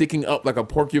started sticking up like a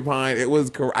porcupine.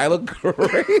 I look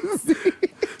crazy.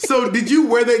 So did you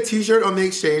wear that t-shirt on the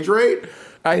exchange rate?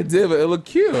 I did, but it looked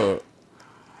cute.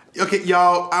 Okay,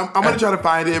 y'all, I'm going to try to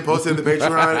find it and post it in the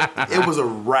Patreon. It was a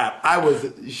wrap. I was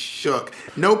shook.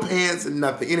 No pants,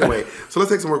 nothing. Anyway, so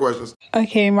let's take some more questions.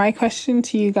 Okay, my question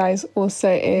to you guys also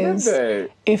is,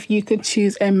 if you could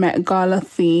choose a Met Gala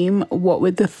theme, what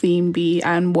would the theme be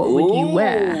and what would you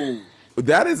wear?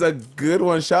 That is a good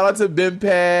one. Shout out to Bimpe.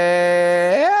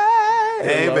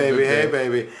 Hey,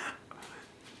 baby.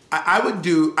 I would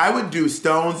do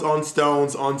stones on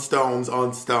stones on stones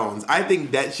on stones. I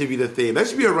think that should be the theme. That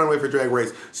should be a runway for Drag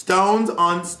Race. Stones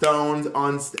on stones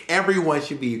on. Everyone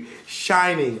should be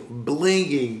shining,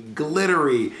 blinging,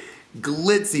 glittery,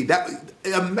 glitzy.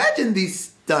 Imagine these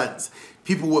stunts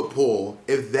people would pull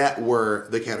if that were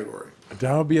the category.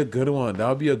 That would be a good one.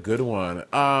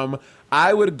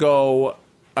 I would go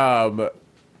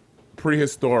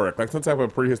prehistoric, like some type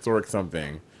of prehistoric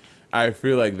something. I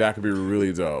feel like that could be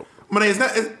really dope. Monet,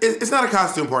 it's not a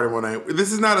costume party, Monet.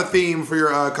 This is not a theme for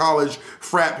your college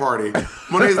frat party.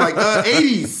 Monet's like,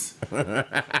 80s.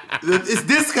 It's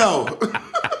disco.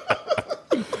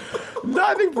 No,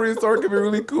 I think prehistoric could be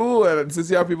really cool. And to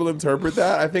see how people interpret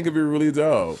that, I think it'd be really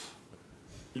dope.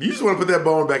 You just want to put that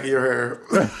bone back in your hair.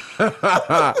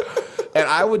 And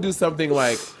I would do something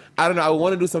like, I don't know, I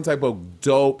want to do some type of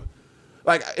dope.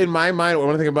 Like, in my mind,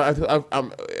 when I think about,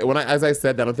 as I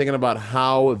said that, I'm thinking about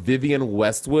how Vivienne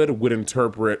Westwood would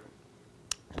interpret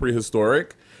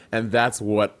prehistoric, and that's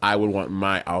what I would want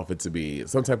my outfit to be.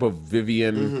 Some type of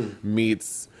Vivienne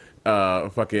meets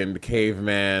fucking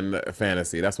caveman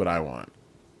fantasy. That's what I want.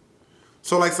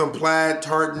 So like some plaid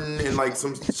tartan and like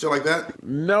some shit like that.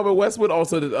 No, but Westwood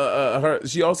also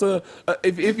she also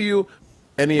if you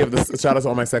any of the shout out to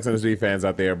all my Sex and the City fans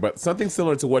out there, but something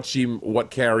similar to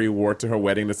what Carrie wore to her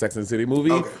wedding, the Sex and the City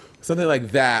movie, something like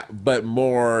that, but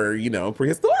more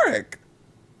prehistoric.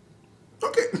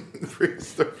 Okay,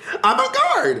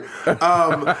 avant-garde.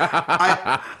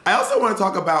 I also want to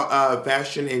talk about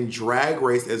fashion and Drag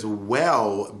Race as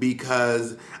well,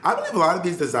 because I believe a lot of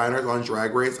these designers on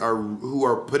Drag Race who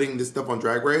are putting this stuff on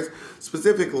Drag Race,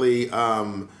 specifically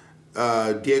Diego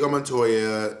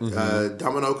Montoya,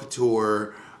 Domino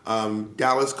Couture,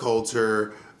 Dallas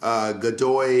Coulter,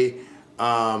 Godoy,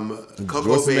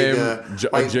 Coco Vega,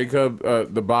 Jacob,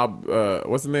 the Bob,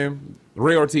 what's the name?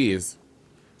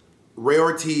 Ray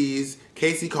Ortiz,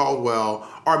 Casey Caldwell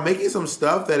are making some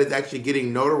stuff that is actually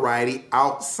getting notoriety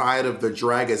outside of the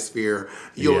dragosphere.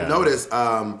 You'll notice,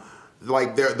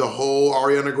 like the whole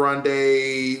Ariana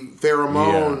Grande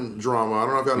pheromone drama. I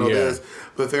don't know if y'all know this,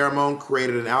 but Pheromone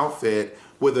created an outfit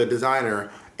with a designer,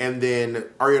 and then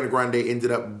Ariana Grande ended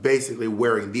up basically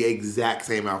wearing the exact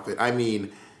same outfit. I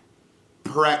mean,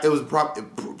 it was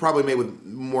probably made with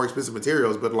more expensive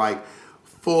materials, but like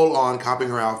full on copying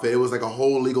her outfit. It was like a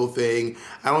whole legal thing.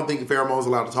 I don't think Pheromone's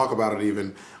allowed to talk about it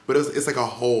even, but it's like a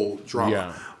whole drama.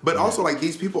 Yeah. But also like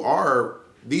these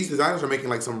designers are making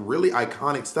like some really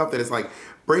iconic stuff that is like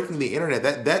breaking the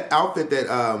internet. That outfit that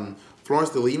Florence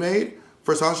DeLee made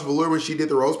for Sasha Velour when she did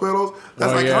the rose petals,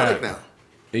 that's iconic now.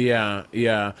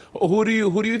 Yeah. Who do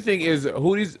you think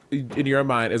who's in your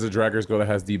mind is a drag race girl that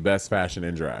has the best fashion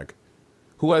in drag?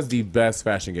 Who has the best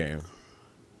fashion game?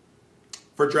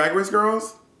 For Drag Race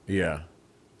girls? Yeah.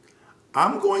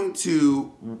 I'm going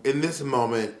to, in this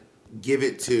moment, give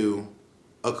it to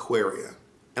Aquaria.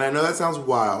 And I know that sounds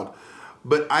wild,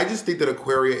 but I just think that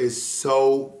Aquaria is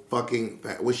so fucking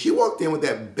fat. When she walked in with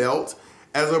that belt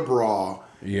as a bra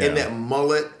and that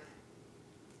mullet,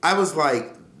 I was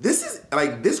like, this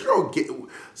girl,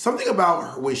 something about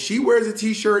her, when she wears a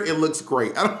t-shirt, it looks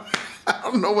great. I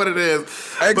don't know what it is.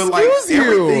 Excuse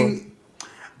you.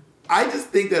 I just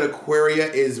think that Aquaria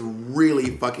is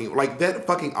really fucking, like that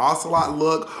fucking ocelot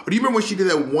look. Or do you remember when she did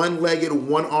that one-legged,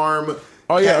 one-arm?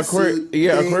 Oh yeah,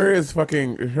 Aquaria is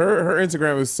fucking, her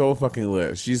Instagram is so fucking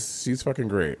lit. She's fucking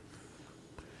great.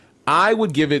 I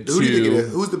would give it to... Who do you think it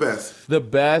is? Who's the best? The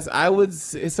best,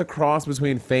 it's a cross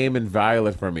between Fame and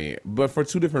Violet for me, but for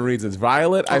two different reasons.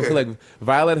 Violet, I feel like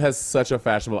Violet has such a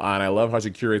fashionable eye, and I love how she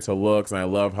curates her looks, and I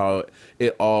love how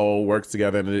it all works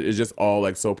together, and it's just all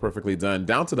like so perfectly done,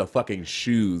 down to the fucking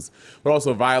shoes. But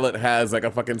also Violet has like a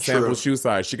fucking sample shoe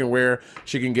size. She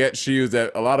can get shoes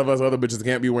that a lot of us other bitches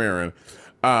can't be wearing.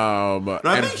 I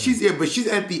think she's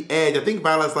at the edge. I think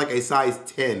Violet's like a size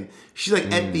 10. She's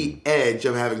like at the edge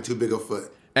of having too big a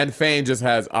foot. And Fame just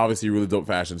has obviously really dope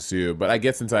fashions too. But I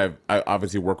guess since I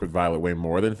obviously work with Violet way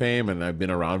more than Fame, and I've been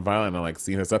around Violet and I like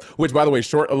seen her stuff. Which, by the way,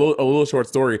 a little short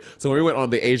story. So when we went on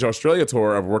the Asia Australia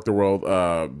tour of Work the World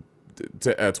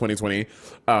 2020,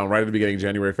 right at the beginning,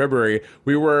 January, February,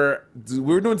 we were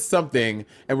doing something,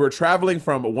 and we were traveling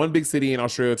from one big city in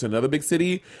Australia to another big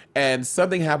city, and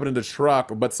something happened in the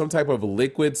truck, but some type of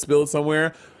liquid spilled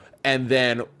somewhere, and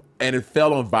it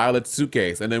fell on Violet's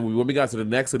suitcase. And then when we got to the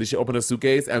next city, she opened a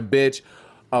suitcase, and bitch,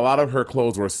 a lot of her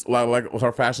clothes were like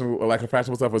her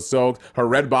fashionable stuff was soaked. Her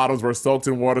red bottoms were soaked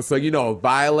in water. So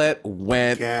Violet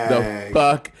went the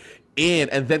fuck in,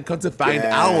 and then come to find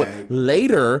out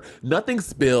later, nothing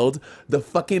spilled. The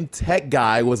fucking tech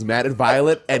guy was mad at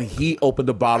Violet, and he opened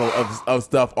a bottle of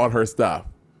stuff on her stuff.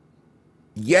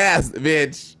 Yes,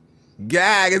 bitch.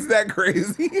 Gag, is that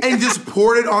crazy? And just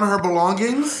poured it on her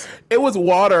belongings? It was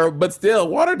water, but still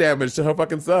water damage to her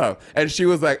fucking stuff. And she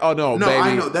was like, oh no, baby.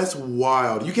 I know, that's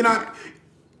wild. You cannot,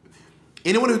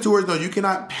 anyone who tours knows you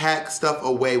cannot pack stuff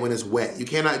away when it's wet. You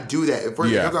cannot do that. If it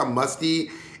comes out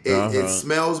musty, it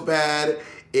smells bad.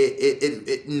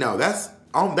 No, that's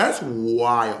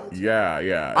wild.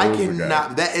 Yeah. I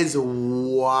cannot. That is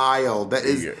wild. That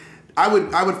is. I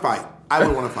would fight. I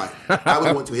would want to fight. I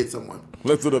would want to hit someone.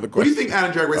 Let's do another question. Who do you think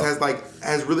Adam Drag Race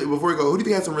has really, before we go, who do you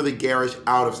think has some really garish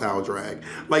out of style drag?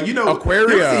 Like,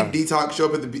 Aquaria. You ever seen Detox show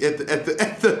up at the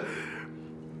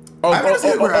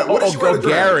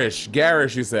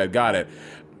Garish, you said. Got it.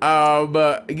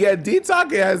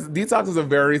 Detox has a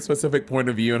very specific point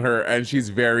of view in her, and she's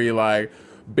very like,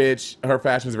 bitch, her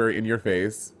fashion is very in your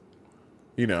face.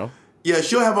 Yeah,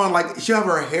 she'll have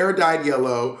her hair dyed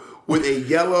yellow with a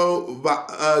yellow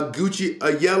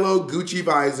Gucci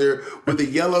visor with a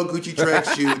yellow Gucci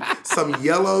tracksuit, some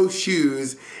yellow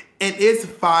shoes, and it's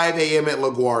 5 a.m. at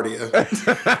LaGuardia.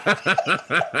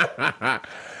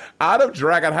 Out of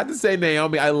drag, I'd have to say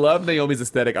Naomi. I love Naomi's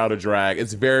aesthetic out of drag.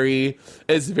 It's very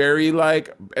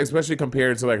like, especially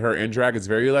compared to like her in drag, it's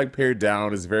very like pared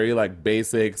down. It's very like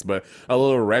basics, but a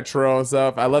little retro and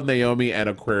stuff. I love Naomi and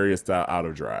Aquarius style out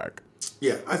of drag.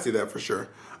 Yeah, I see that for sure.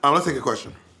 Let's take a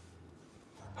question.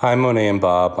 Hi, Monet and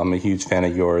Bob. I'm a huge fan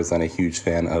of yours and a huge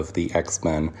fan of the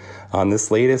X-Men. On this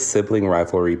latest sibling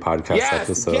rivalry podcast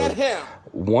episode,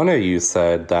 one of you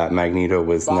said that Magneto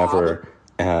was never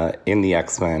in the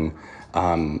X-Men,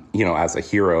 as a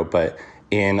hero, but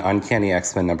in Uncanny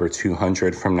X-Men number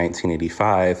 200 from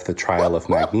 1985, The Trial of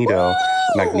Magneto,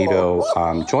 Magneto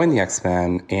joined the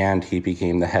X-Men and he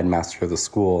became the headmaster of the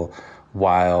school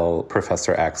while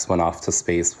Professor X went off to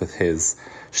space with his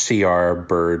Shi'ar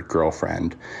bird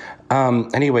girlfriend.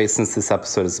 Anyway, since this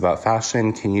episode is about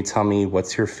fashion, can you tell me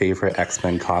what's your favorite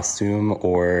X-Men costume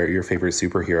or your favorite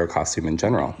superhero costume in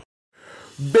general?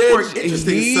 Bitch,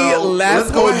 he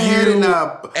let's go ahead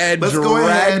and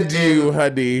drag you,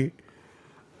 honey.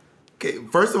 Okay,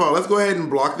 first of all, let's go ahead and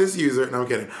block this user. No, I'm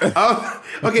kidding.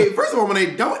 Okay, first of all,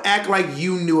 Monet, don't act like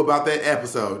you knew about that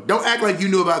episode. Don't act like you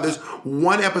knew about this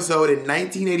one episode in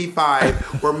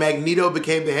 1985 where Magneto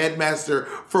became the headmaster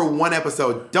for one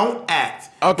episode. Don't act.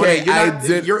 Okay,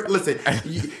 Monet, listen,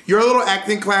 your little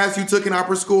acting class you took in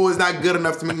opera school is not good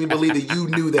enough to make me believe that you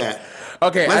knew that.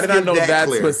 Okay, I did not know that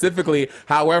specifically.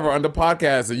 However, on the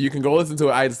podcast, you can go listen to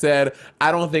it. I said,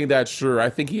 I don't think that's true. I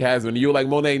think he has been. You were like,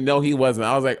 Monet, no, he wasn't.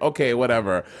 I was like, okay,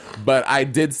 whatever. But I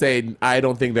did say, I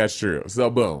don't think that's true. So,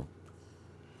 boom.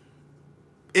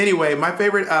 Anyway, my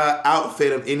favorite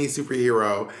outfit of any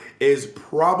superhero is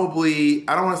probably,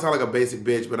 I don't want to sound like a basic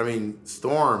bitch, but I mean,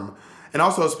 Storm. And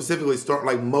also specifically Storm,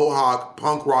 like Mohawk,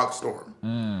 punk rock Storm.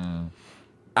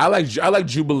 I like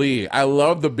Jubilee. I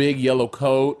love the big yellow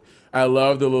coat. I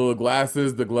love the little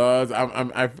glasses, the gloves.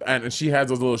 And she has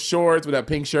those little shorts with that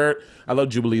pink shirt. I love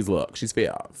Jubilee's look. She's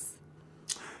fierce.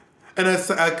 And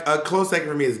a close second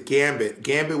for me is Gambit.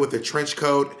 Gambit with the trench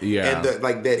coat and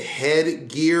that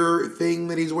headgear thing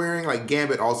that he's wearing. Like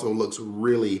Gambit also looks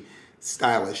really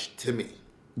stylish to me.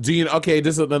 Okay,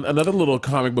 this is another little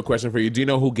comic book question for you. Do you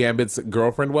know who Gambit's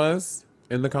girlfriend was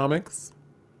in the comics?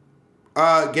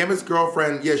 Gambit's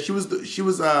girlfriend, yeah, she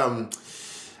was.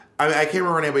 I can't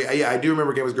remember her name, but yeah, I do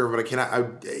remember Gambit's girlfriend.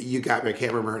 You got me. I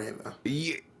can't remember her name though.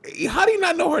 Yeah, how do you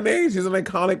not know her name? She's an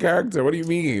iconic character. What do you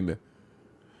mean?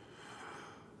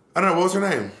 I don't know. What was her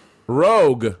name?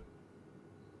 Rogue.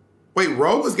 Wait,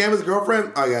 Rogue was Gambit's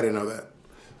girlfriend? Oh, yeah, I didn't know that.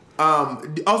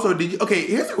 Also,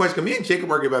 here's a question. Me and Jacob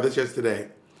were arguing about this yesterday.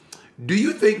 Do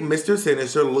you think Mr.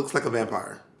 Sinister looks like a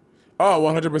vampire? Oh,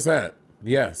 100%.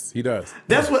 Yes, he does.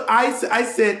 That's what I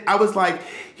said. I was like,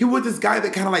 he was this guy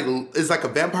that kind of like is like a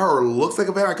vampire or looks like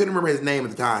a vampire. I couldn't remember his name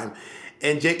at the time.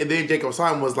 And then Jacob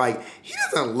Simon was like, he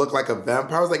doesn't look like a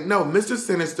vampire. I was like, no, Mr.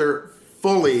 Sinister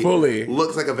fully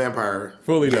looks like a vampire.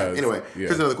 Fully does. Anyway,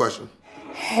 here's another question.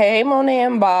 Hey, Monet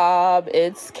and Bob.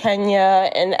 It's Kenya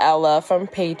and Ella from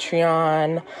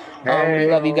Patreon.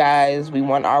 We love you guys. We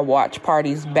want our watch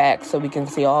parties back so we can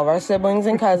see all of our siblings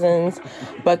and cousins.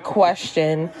 But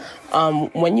question,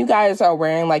 when you guys are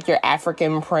wearing like your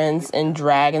African prints and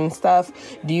drag and stuff,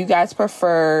 do you guys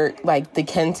prefer like the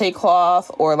kente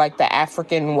cloth or like the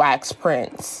African wax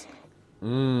prints? So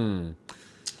you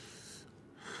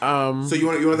want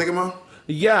to take them on?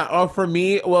 Yeah, for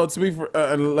me, well,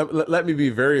 let me be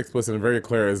very explicit and very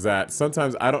clear is that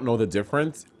sometimes I don't know the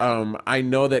difference. I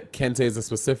know that kente is a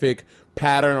specific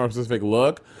pattern or a specific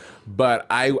look, but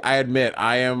I admit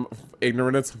I am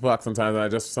ignorant as fuck sometimes, and I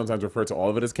just sometimes refer to all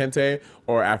of it as kente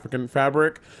or African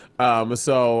fabric.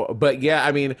 But yeah,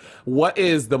 I mean, what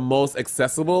is the most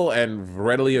accessible and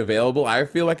readily available? I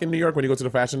feel like in New York, when you go to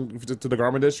the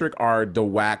garment district, are the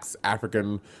wax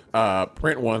African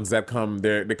print ones that come.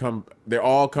 They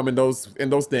all come in those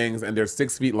things, and they're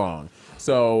 6 feet long.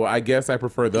 So I guess I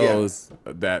prefer those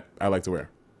that I like to wear.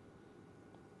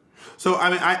 So I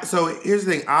mean, so here's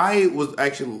the thing. I was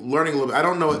actually learning a little bit. I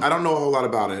don't know a whole lot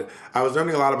about it. I was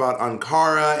learning a lot about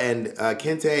Ankara and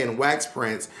kente and wax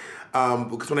prints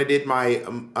because when I did my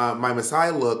my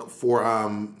Messiah look for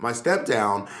my step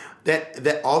down,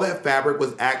 that all that fabric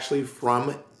was actually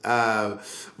from all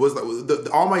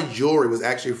my jewelry was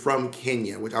actually from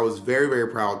Kenya, which I was very, very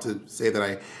proud to say that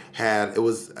I had. It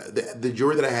was the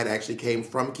jewelry that I had actually came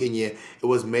from Kenya. It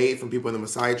was made from people in the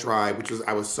Maasai tribe, which was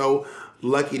I was so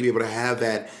lucky to be able to have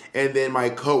that. And then my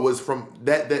coat was from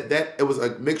that it was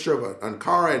a mixture of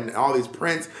Ankara and all these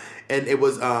prints, and it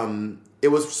was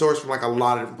sourced from like a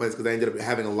lot of different places because I ended up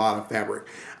having a lot of fabric.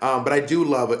 But I do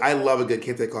love it. I love a good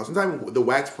kente cloth. Sometimes the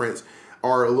wax prints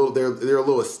are a little they're a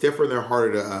little stiffer and they're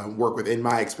harder to work with in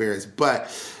my experience. But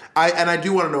I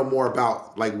do want to know more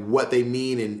about like what they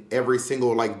mean in every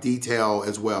single like detail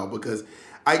as well, because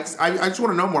I just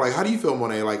want to know more. Like, how do you feel,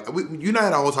 Monet? Like, you and I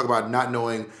had a whole talk about not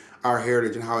knowing our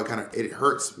heritage and how it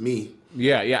hurts me.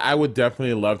 Yeah, I would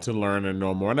definitely love to learn and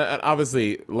know more. And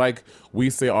obviously, like we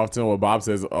say often, what Bob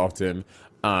says often,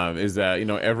 is that, you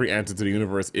know, every answer to the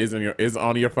universe is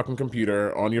on your fucking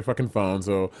computer, on your fucking phone.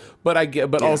 So,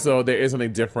 but also there is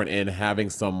something different in having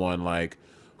someone like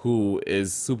who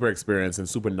is super experienced and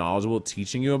super knowledgeable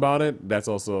teaching you about it. That's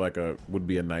also like would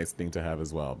be a nice thing to have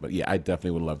as well. But yeah, I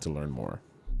definitely would love to learn more.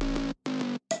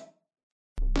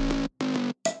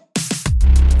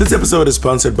 This episode is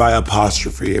sponsored by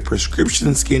Apostrophe, a prescription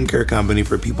skincare company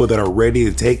for people that are ready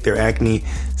to take their acne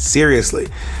seriously.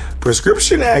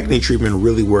 Prescription acne treatment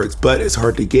really works, but it's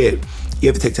hard to get. You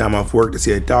have to take time off work to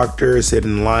see a doctor, sit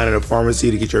in line at a pharmacy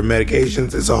to get your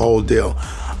medications. It's a whole deal.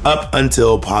 Up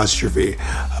until Apostrophe.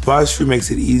 Apostrophe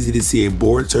makes it easy to see a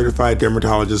board-certified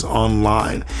dermatologist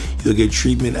online. You'll get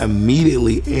treatment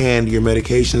immediately and your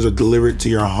medications are delivered to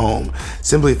your home.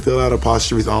 Simply fill out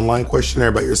Apostrophe's online questionnaire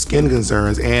about your skin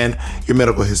concerns and your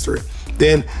medical history.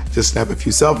 Then just snap a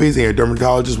few selfies and your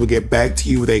dermatologist will get back to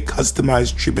you with a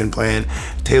customized treatment plan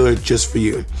tailored just for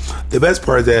you. The best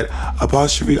part is that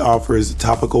Apostrophe offers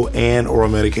topical and oral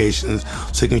medications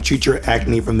so you can treat your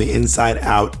acne from the inside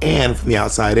out and from the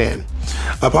outside in.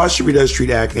 Apostrophe does treat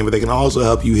acne, but they can also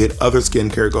help you hit other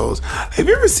skincare goals. Have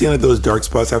you ever seen like those dark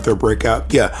spots after a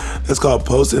breakout? Yeah, that's called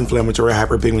post-inflammatory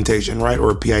hyperpigmentation, right?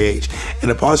 Or PIH.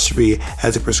 And Apostrophe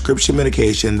has a prescription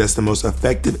medication that's the most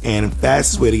effective and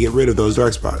fastest way to get rid of those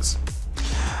dark spots.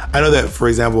 I know that, for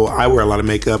example, I wear a lot of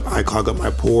makeup, I clog up my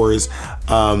pores,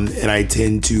 and I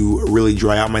tend to really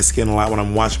dry out my skin a lot when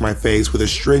I'm washing my face with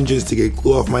astringents to get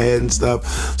glue off my head and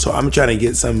stuff. So I'm trying to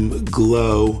get some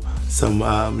glow,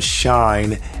 some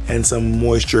shine, and some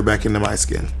moisture back into my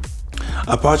skin.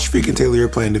 Apostrophe can tailor your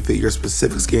plan to fit your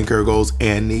specific skincare goals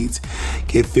and needs.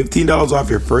 Get $15 off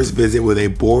your first visit with a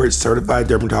board-certified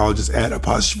dermatologist at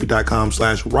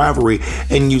apostrophe.com/rivalry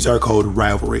and use our code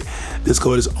RIVALRY. This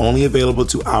code is only available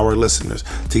to our listeners.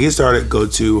 To get started, go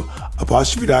to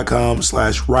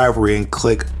apostrophe.com/rivalry and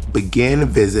click begin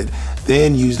visit.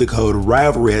 Then use the code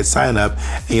RIVALRY at sign up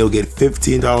and you'll get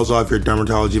 $15 off your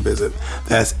dermatology visit.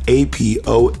 That's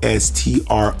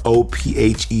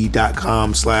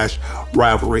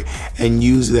apostrophe.com/rivalry and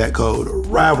use that code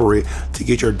RIVALRY to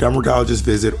get your dermatologist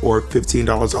visit or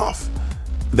 $15 off.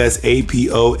 That's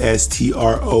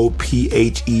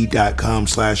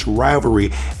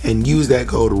apostrophe.com/rivalry and use that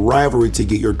code RIVALRY to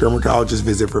get your dermatologist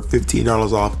visit for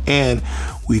 $15 off. And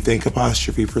we thank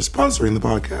Apostrophe for sponsoring the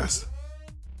podcast.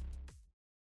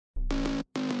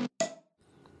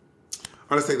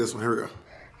 All right, let's take this one. Here we go.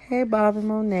 Hey, Bob and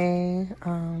Monet.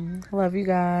 Love you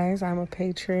guys. I'm a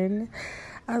patron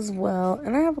as well.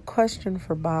 And I have a question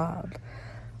for Bob.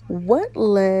 What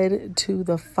led to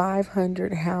the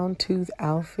 500 houndtooth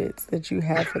outfits that you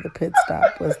had for the pit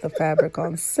stop? Was the fabric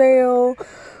on sale?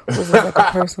 Was it like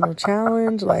a personal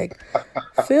challenge? Like,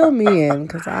 fill me in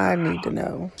because I need to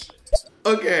know.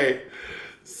 Okay.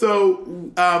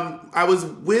 So I was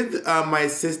with my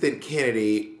assistant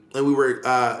Kennedy, and we were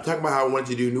talking about how I wanted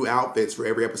to do new outfits for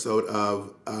every episode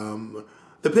of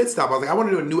the pit stop. I was like, I want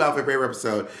to do a new outfit for every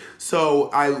episode. So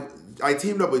I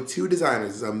teamed up with two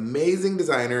designers. This amazing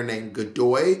designer named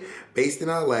Godoy, based in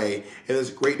LA, and this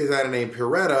great designer named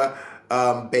Piretta,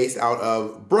 based out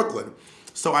of Brooklyn.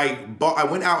 So I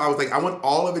went out, I was like, I want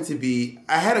all of it to be,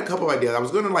 I had a couple of ideas. I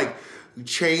was going to like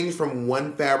change from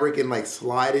one fabric and like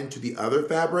slide into the other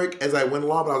fabric as I went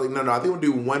along, but I was like, no, I think we'll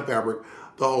do one fabric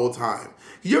the whole time.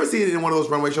 You ever see it in one of those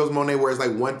runway shows, Monet, where it's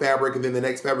like one fabric and then the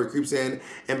next fabric creeps in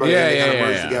and by the end they kind of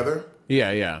merge together?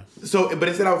 Yeah. So, but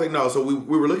instead I was like, no. So we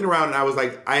were looking around and I was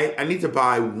like, I need to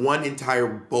buy one entire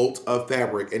bolt of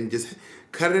fabric and just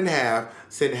cut it in half,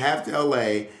 send half to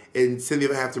LA and send the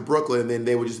other half to Brooklyn. And then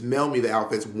they would just mail me the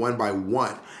outfits one by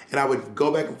one. And I would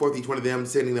go back and forth each one of them,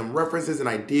 sending them references and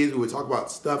ideas. We would talk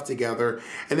about stuff together.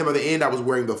 And then by the end, I was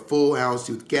wearing the full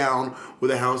houndstooth gown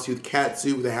with a houndstooth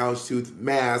catsuit, with a houndstooth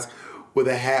mask, with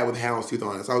a hat with houndstooth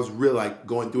on it. So I was really like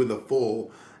doing the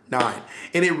full 9.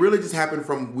 And it really just happened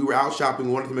from, we were out shopping,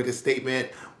 we wanted to make a statement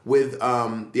with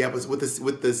the episode,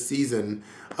 with the season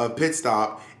of Pit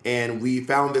Stop, and we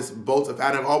found this bolt of,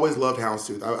 and I've always loved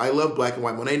houndstooth. I love black and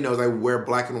white. Monet knows I wear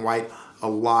black and white a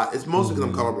lot. It's mostly because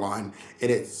I'm colorblind and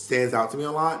it stands out to me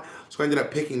a lot. So I ended up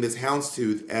picking this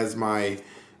houndstooth as my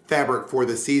fabric for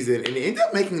the season, and it ended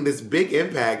up making this big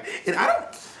impact. And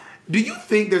do you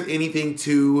think there's anything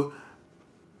to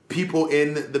people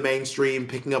in the mainstream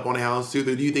picking up on a houndstooth,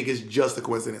 or do you think it's just a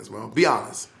coincidence, Mo? Be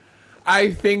honest.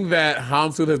 I think that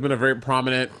houndstooth has been a very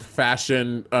prominent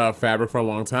fashion fabric for a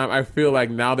long time. I feel like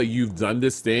now that you've done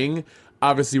this thing,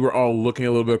 obviously we're all looking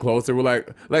a little bit closer. We're like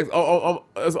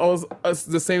it's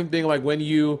the same thing. Like when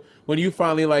you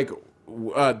finally like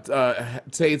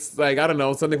taste, like, I don't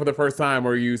know, something for the first time,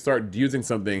 or you start using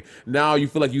something, now you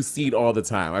feel like you see it all the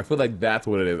time. I feel like that's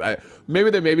what it is.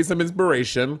 Maybe there may be some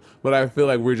inspiration, but I feel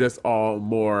like we're just all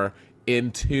more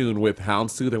in tune with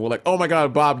houndstooth, and we're like, oh my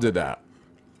god, Bob did that.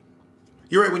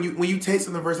 You're right. When you taste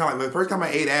something the first time, like the first time I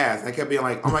ate ass, I kept being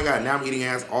like, oh my god, now I'm eating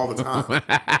ass all the time.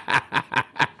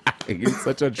 You're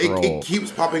such a troll. It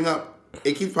keeps popping up.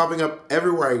 It keeps popping up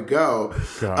everywhere I go.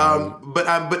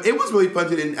 But it was really fun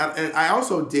to do. And I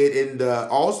also did in the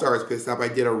All Stars pit stop. I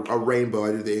did a rainbow.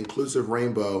 I did the inclusive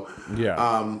rainbow.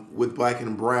 With black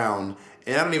and brown.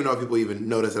 And I don't even know if people even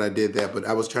noticed that I did that, but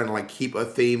I was trying to like keep a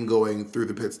theme going through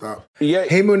the pit stop. Yeah.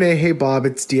 Hey Monet, hey Bob,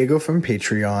 it's Diego from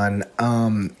Patreon.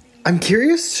 I'm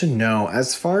curious to know,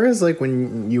 as far as like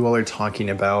when you all are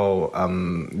talking about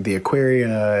the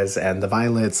Aquarias and the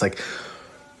Violets, like,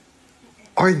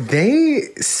 are they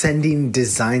sending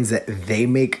designs that they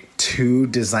make to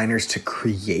designers to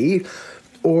create?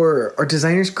 Or are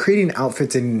designers creating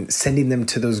outfits and sending them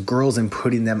to those girls and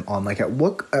putting them on? Like, at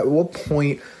what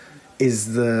point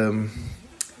is the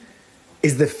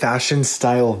fashion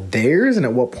style theirs, and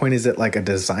at what point is it like a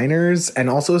designer's? And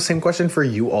also, same question for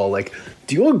you all. Like,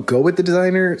 do you all go with the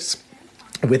designers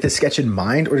with a sketch in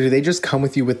mind, or do they just come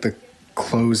with you with the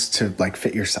clothes to like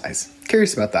fit your size?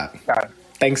 Curious about that. Got it.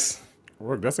 Thanks.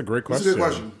 That's a great question. That's a good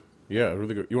question. Yeah,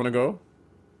 really good. You want to go?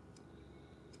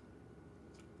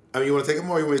 I mean, you want to take it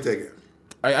more, or you want me to take it?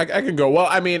 I can go. Well,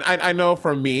 I mean, I know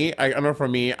for me,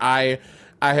 I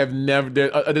have never,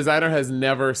 a designer has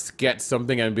never sketched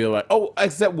something and be like, oh,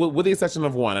 except with the exception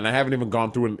of one, and I haven't even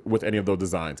gone through with any of those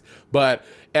designs. But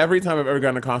every time I've ever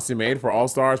gotten a costume made for All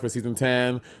Stars, for season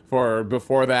 10, for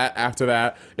before that, after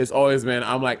that, it's always been,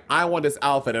 I'm like, I want this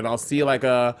outfit, and I'll see like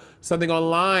something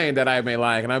online that I may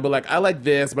like, and I'll be like, I like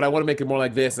this, but I want to make it more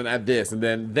like this and add this, and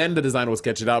then the designer will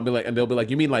sketch it out and be like, and they'll be like,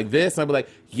 you mean like this? And I'll be like,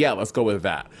 yeah, let's go with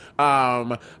that.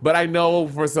 But I know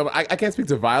for some, I can't speak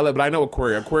to Violet, but I know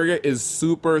Aquaria. Aquaria is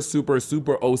super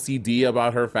OCD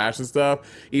about her fashion stuff.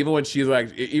 Even when she's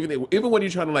like, even when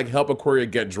you're trying to like help Aquaria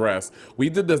get dressed, we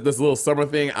did this little summer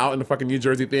thing out in the fucking New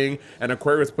Jersey thing, and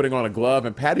Aquaria was putting on a glove,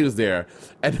 and Patty was there,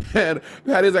 and then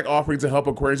Patty's like offering to help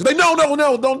Aquaria. She's like, no,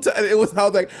 don't. It was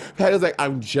how like Patty was like,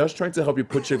 I'm just trying to help you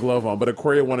put your glove on, but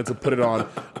Aquaria wanted to put it on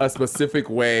a specific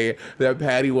way that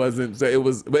Patty wasn't. So it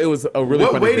was a really.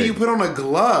 What way do you put on a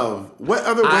glove? What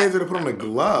other way is there to put on a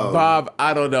glove? Then, Bob,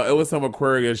 I don't know. It was some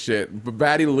Aquaria shit. But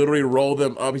Patty literally rolled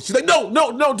them up. She's like, no,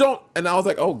 don't. And I was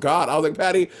like, oh God. I was like,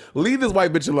 Patty, leave this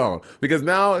white bitch alone. Because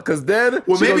then.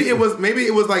 Well, maybe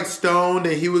it was like stoned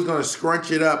and he was gonna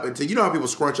scrunch it up until, you know how people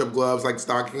scrunch up gloves like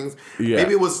stockings. Yeah.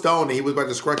 Maybe it was stoned and he was about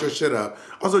to scrunch her shit up.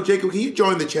 Also, Jacob, can you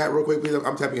join the chat real quick, please?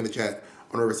 I'm typing in the chat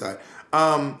on Riverside.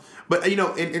 But you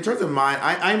know, in terms of mine,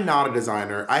 I'm not a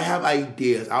designer. I have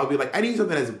ideas. I'll be like, I need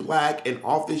something that's black and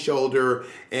off the shoulder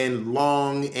and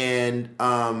long and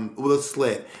with a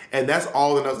slit, and that's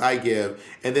all the notes I give.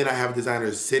 And then I have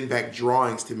designers send back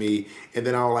drawings to me, and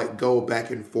then I'll like go back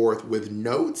and forth with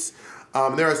notes.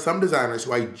 There are some designers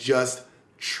who I just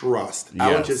trust. Yes.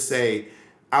 I would just say,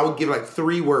 I would give like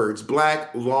 3 words: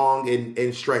 black, long,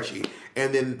 and stretchy.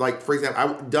 And then, like, for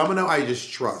example, Domino, I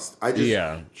just trust. I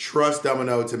just trust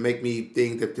Domino to make me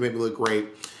think, to make me look great.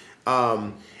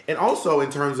 And also, in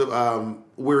terms of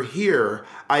We're Here,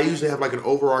 I usually have like an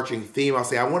overarching theme. I'll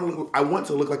say, I want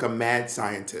to look like a mad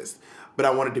scientist, but I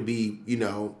want it to be, you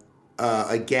know,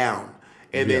 a gown.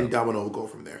 And then Domino will go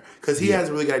from there. Because he has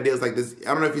really good ideas like this.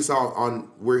 I don't know if you saw on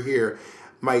We're Here,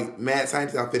 my mad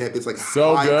scientist outfit had this like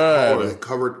high collar that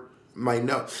covered my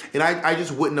nose, and I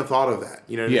just wouldn't have thought of that.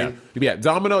 You know what I mean? Yeah.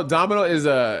 Domino is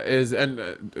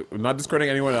and not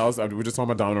discrediting anyone else. We're just talking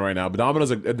about Domino right now. But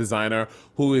Domino's a designer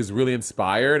who is really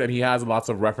inspired, and he has lots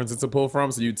of references to pull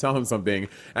from. So you tell him something,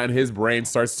 and his brain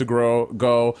starts to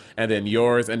go, and then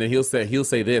yours, and then he'll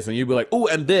say this, and you'll be like, oh,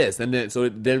 and this, and then so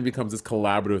it then becomes this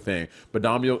collaborative thing. But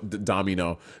Domino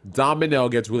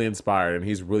gets really inspired, and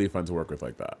he's really fun to work with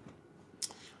like that.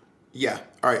 Yeah.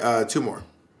 All right. 2 more.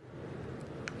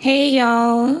 Hey,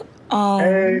 y'all.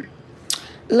 Hey.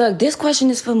 Look, this question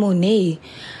is for Monet.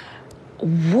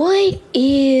 What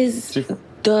is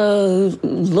the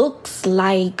looks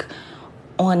like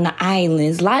on the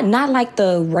islands? Not like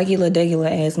the regular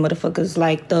ass motherfuckers,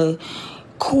 like the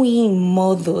queen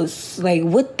mothers. Like,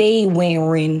 what they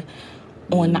wearing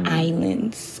on the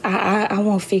islands? I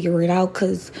want to figure it out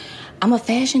because I'm a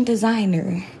fashion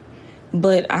designer.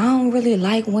 but I don't really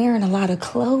like wearing a lot of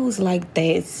clothes like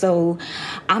that. So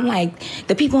I'm like,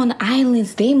 the people on the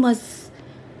islands, they must,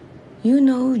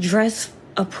 dress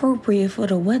appropriate for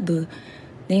the weather.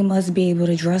 They must be able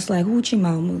to dress like hoochie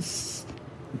mamas.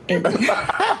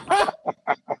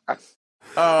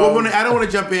 Well, Monet, I don't want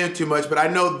to jump in too much, but I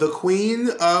know the Queen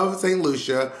of St.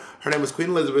 Lucia. Her name was Queen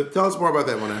Elizabeth. Tell us more about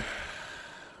that, Monet.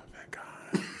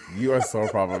 You are so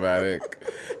problematic.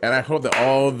 And I hope that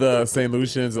all the St.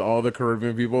 Lucians and all the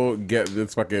Caribbean people get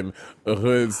this fucking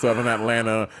hood, Southern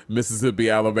Atlanta, Mississippi,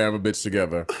 Alabama bitch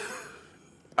together.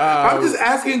 I'm just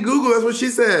asking Google. That's what she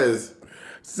says.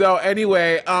 So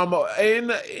anyway,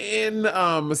 in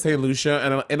St. Lucia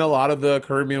and in a lot of the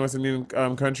Caribbean, West Indian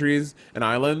countries and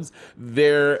islands,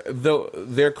 their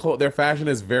fashion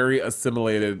is very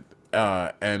assimilated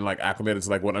and like acclimated to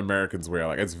like what Americans wear.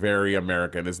 Like it's very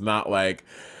American. It's not like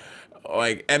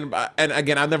and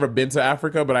again, I've never been to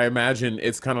Africa, but I imagine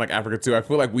it's kind of like Africa too. I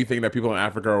feel like we think that people in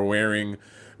Africa are wearing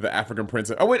the African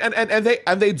prints. Oh wait,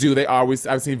 and they do. They always.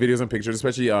 I've seen videos and pictures,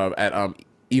 especially at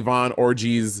Yvonne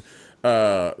Orji's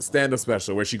stand-up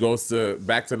special where she goes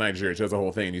back to Nigeria. She does a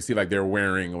whole thing, and you see like they're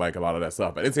wearing like a lot of that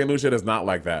stuff. But in St. Lucia, it's not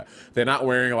like that. They're not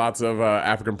wearing lots of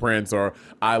African prints or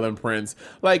island prints.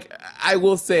 Like I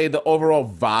will say, the overall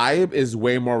vibe is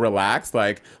way more relaxed.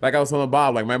 Like I was telling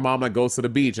Bob, like my mom like goes to the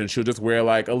beach and she'll just wear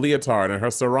like a leotard and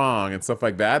her sarong and stuff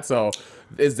like that. So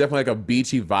it's definitely like a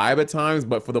beachy vibe at times,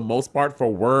 but for the most part, for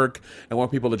work and when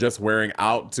people are just wearing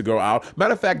out to go out.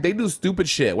 Matter of fact, they do stupid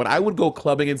shit. When I would go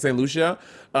clubbing in St. Lucia,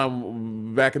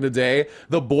 back in the day,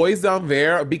 the boys down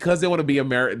there, because they want to be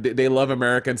they love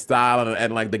American style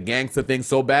and like the gangster thing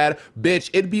so bad, bitch,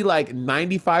 it'd be like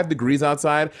 95 degrees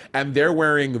outside and they're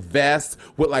wearing vests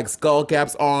with like skull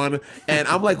caps on, and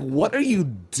I'm like, what are you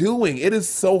doing? It is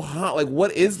so hot. Like,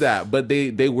 what is that? But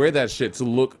they wear that shit to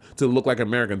look like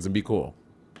Americans and be cool.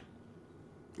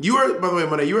 You are, by the way,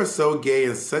 Monet, you are so gay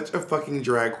and such a fucking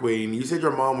drag queen. You said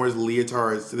your mom wears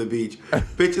leotards to the beach.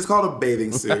 Bitch, it's called a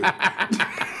bathing suit.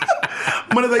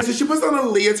 Monet's like, so she puts on a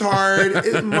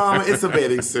leotard. Mama, it's a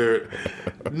bathing suit.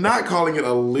 Not calling it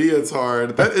a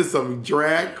leotard. That is some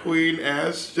drag queen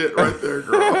ass shit right there,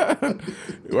 girl.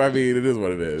 Well, I mean, it is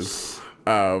what it is.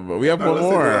 We have one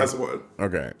more. Last one.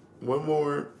 Okay. One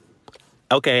more.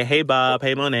 Okay, hey Bob,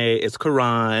 hey Monet, it's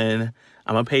Karan.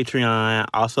 I'm a Patreon.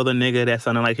 Also the nigga that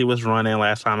sounded like he was running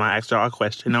last time I asked y'all a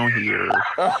question on here.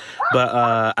 But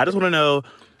I just want to know,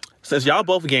 since y'all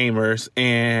both gamers,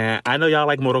 and I know y'all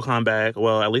like Mortal Kombat,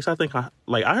 well, at least I think, I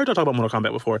heard y'all talk about Mortal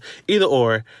Kombat before. Either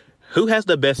or, who has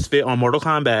the best fit on Mortal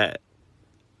Kombat?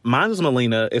 Mine is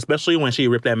Melina, especially when she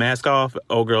ripped that mask off.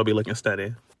 Old girl be looking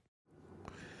stunning.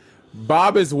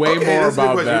 Bob is way more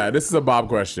about that. This is a Bob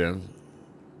question.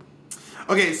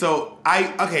 Okay, so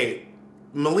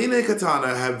Melina and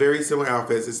Katana have very similar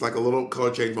outfits. It's like a little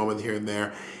color change moment here and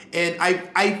there. And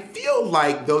I feel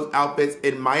like those outfits,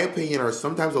 in my opinion, are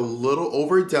sometimes a little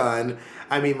overdone.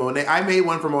 I mean, Monet, I made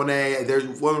one for Monet. There's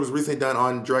one that was recently done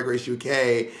on Drag Race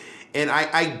UK. And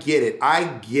I get it.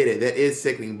 That is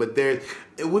sickening. But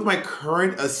with my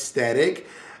current aesthetic,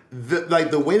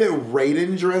 the way that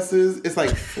Raiden dresses, it's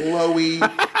like flowy,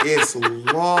 it's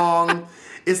long.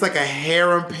 It's like a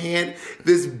harem pant,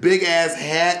 this big ass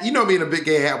hat. You know me in a big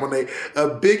gay hat one day. A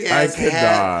big ass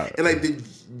hat. And like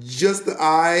just the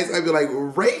eyes. I'd be like,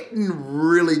 Raiden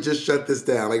really just shut this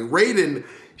down. Like Raiden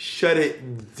shut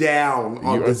it down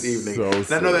on this evening.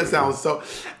 And I know that sounds so.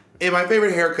 And my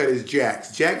favorite haircut is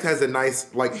Jax. Jax has a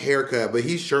nice like haircut, but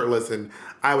he's shirtless, and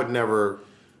I would never,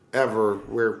 ever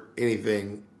wear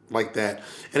anything like that.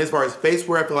 And as far as face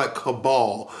wear, I feel like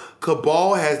Cabal.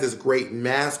 Cabal has this great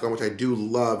mask on, which I do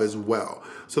love as well.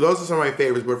 So those are some of my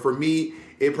favorites. But for me,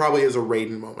 it probably is a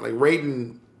Raiden moment. Like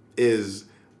Raiden is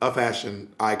a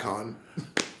fashion icon.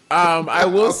 I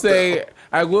will say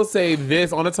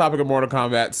this on the topic of Mortal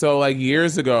Kombat. So like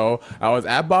years ago, I was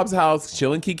at Bob's house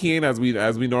chilling, kikiing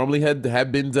as we normally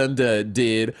had been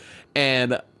did.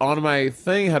 And on my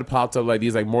thing had popped up like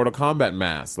these like Mortal Kombat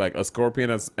masks, like a Scorpion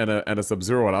and a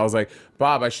Sub-Zero. And I was like,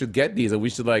 Bob, I should get these and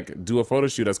we should like do a photo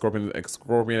shoot as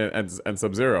Scorpion and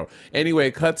Sub-Zero.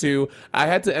 Anyway, cut to, I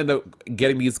had to end up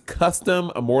getting these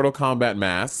custom Mortal Kombat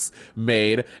masks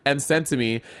made and sent to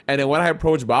me. And then when I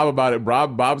approached Bob about it,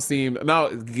 Bob seemed, now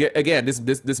again,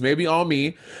 this may be all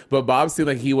me, but Bob seemed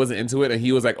like he wasn't into it and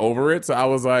he was like over it. So I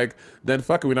was like, then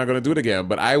fuck it, we're not going to do it again.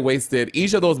 But I wasted,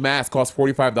 each of those masks cost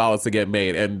 $45 to get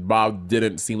made, and Bob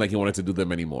didn't seem like he wanted to do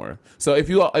them anymore. So if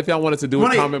y'all wanted to do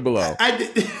it, comment below.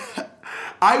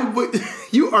 I would.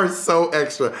 You are so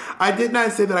extra. I did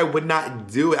not say that I would not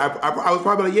do it. I was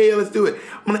probably like, yeah, let's do it.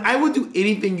 I would do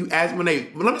anything you ask me.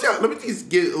 Let me just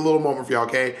get a little moment for y'all,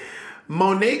 okay?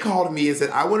 Monet called me and said,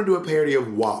 I want to do a parody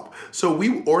of WAP. So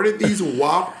we ordered these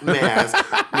WAP masks,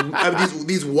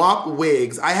 these WAP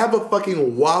wigs. I have a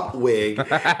fucking WAP wig.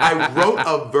 I wrote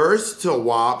a verse to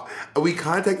WAP. We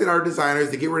contacted our designers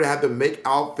to get ready to have them make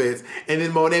outfits. And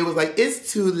then Monet was like,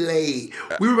 it's too late.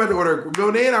 We were about to order,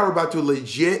 Monet and I were about to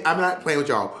legit, I'm not playing with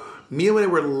y'all. Me and Monet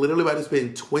were literally about to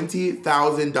spend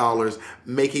 $20,000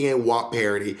 making a WAP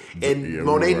parody. And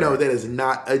Monet knows that is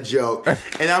not a joke.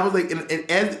 And I was like,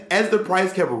 and as the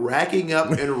price kept racking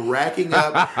up and racking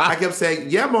up, I kept saying,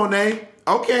 yeah, Monet,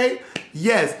 okay.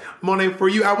 Yes, Monet, for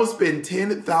you, I will spend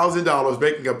 $10,000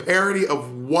 making a parody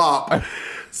of WAP.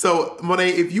 So, Monet,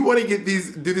 if you want to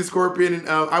do the Scorpion,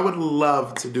 I would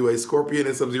love to do a Scorpion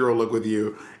and Sub-Zero look with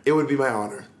you. It would be my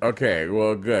honor. Okay,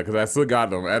 well, good, because I still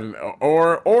got them. And,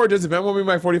 or just Venmo me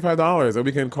my $45 and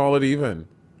we can call it even.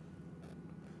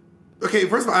 Okay,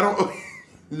 first of all, I don't...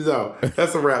 No,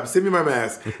 that's a wrap. Send me my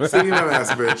mask. Send me my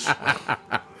mask,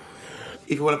 bitch.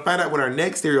 If you want to find out when our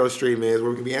next stereo stream is,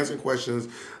 where we can be answering questions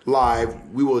live,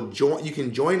 we will join. You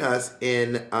can join us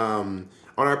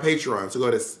on our Patreon. So go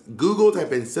to Google,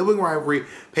 type in Sibling Rivalry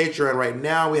Patreon. Right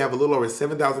now, we have a little over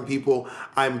 7,000 people.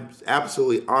 I'm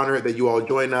absolutely honored that you all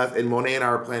join us. And Monet and I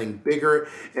are planning bigger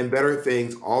and better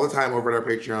things all the time over at our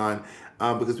Patreon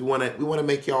because we want to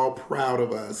make y'all proud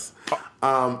of us.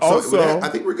 Also, that, I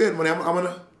think we're good. Monet, I'm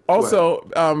gonna. Also,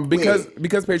 because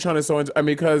Patreon is so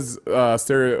because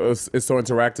Stereo is so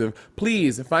interactive,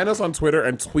 please find us on Twitter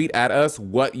and tweet at us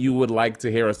what you would like to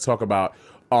hear us talk about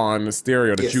on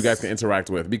Stereo that you guys can interact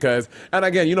with. Because, and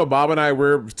again, you know, Bob and I,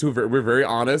 we're very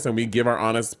honest and we give our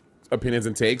honest opinions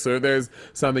and takes. So if there's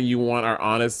something you want our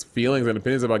honest feelings and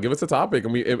opinions about, give us a topic,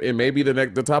 and it may be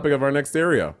the topic of our next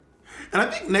Stereo. And I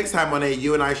think next time, Monet,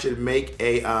 you and I should make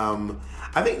a.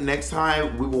 I think next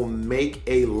time we will make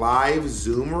a live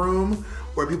Zoom room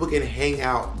where people can hang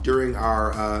out during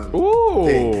our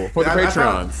thing. For the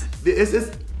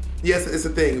Patreons. Yes, it's a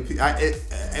thing.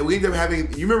 And we ended up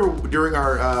having. You remember during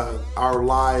our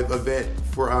live event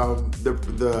for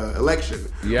the election?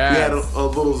 Yeah, we had a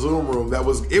little Zoom room that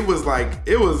was. It was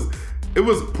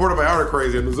Puerto Vallarta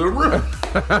crazy in the Zoom room.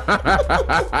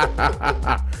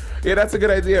 Yeah, that's a good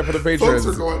idea for the Patreons. Folks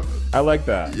are going. I like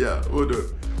that. Yeah, we'll do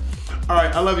it. All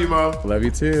right, I love you, Mo. Love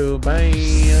you too. Bye.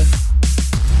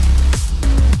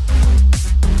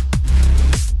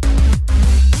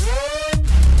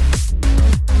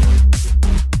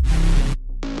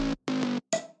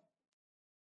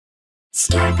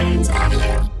 Scorpions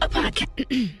Audio,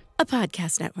 a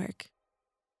podcast network.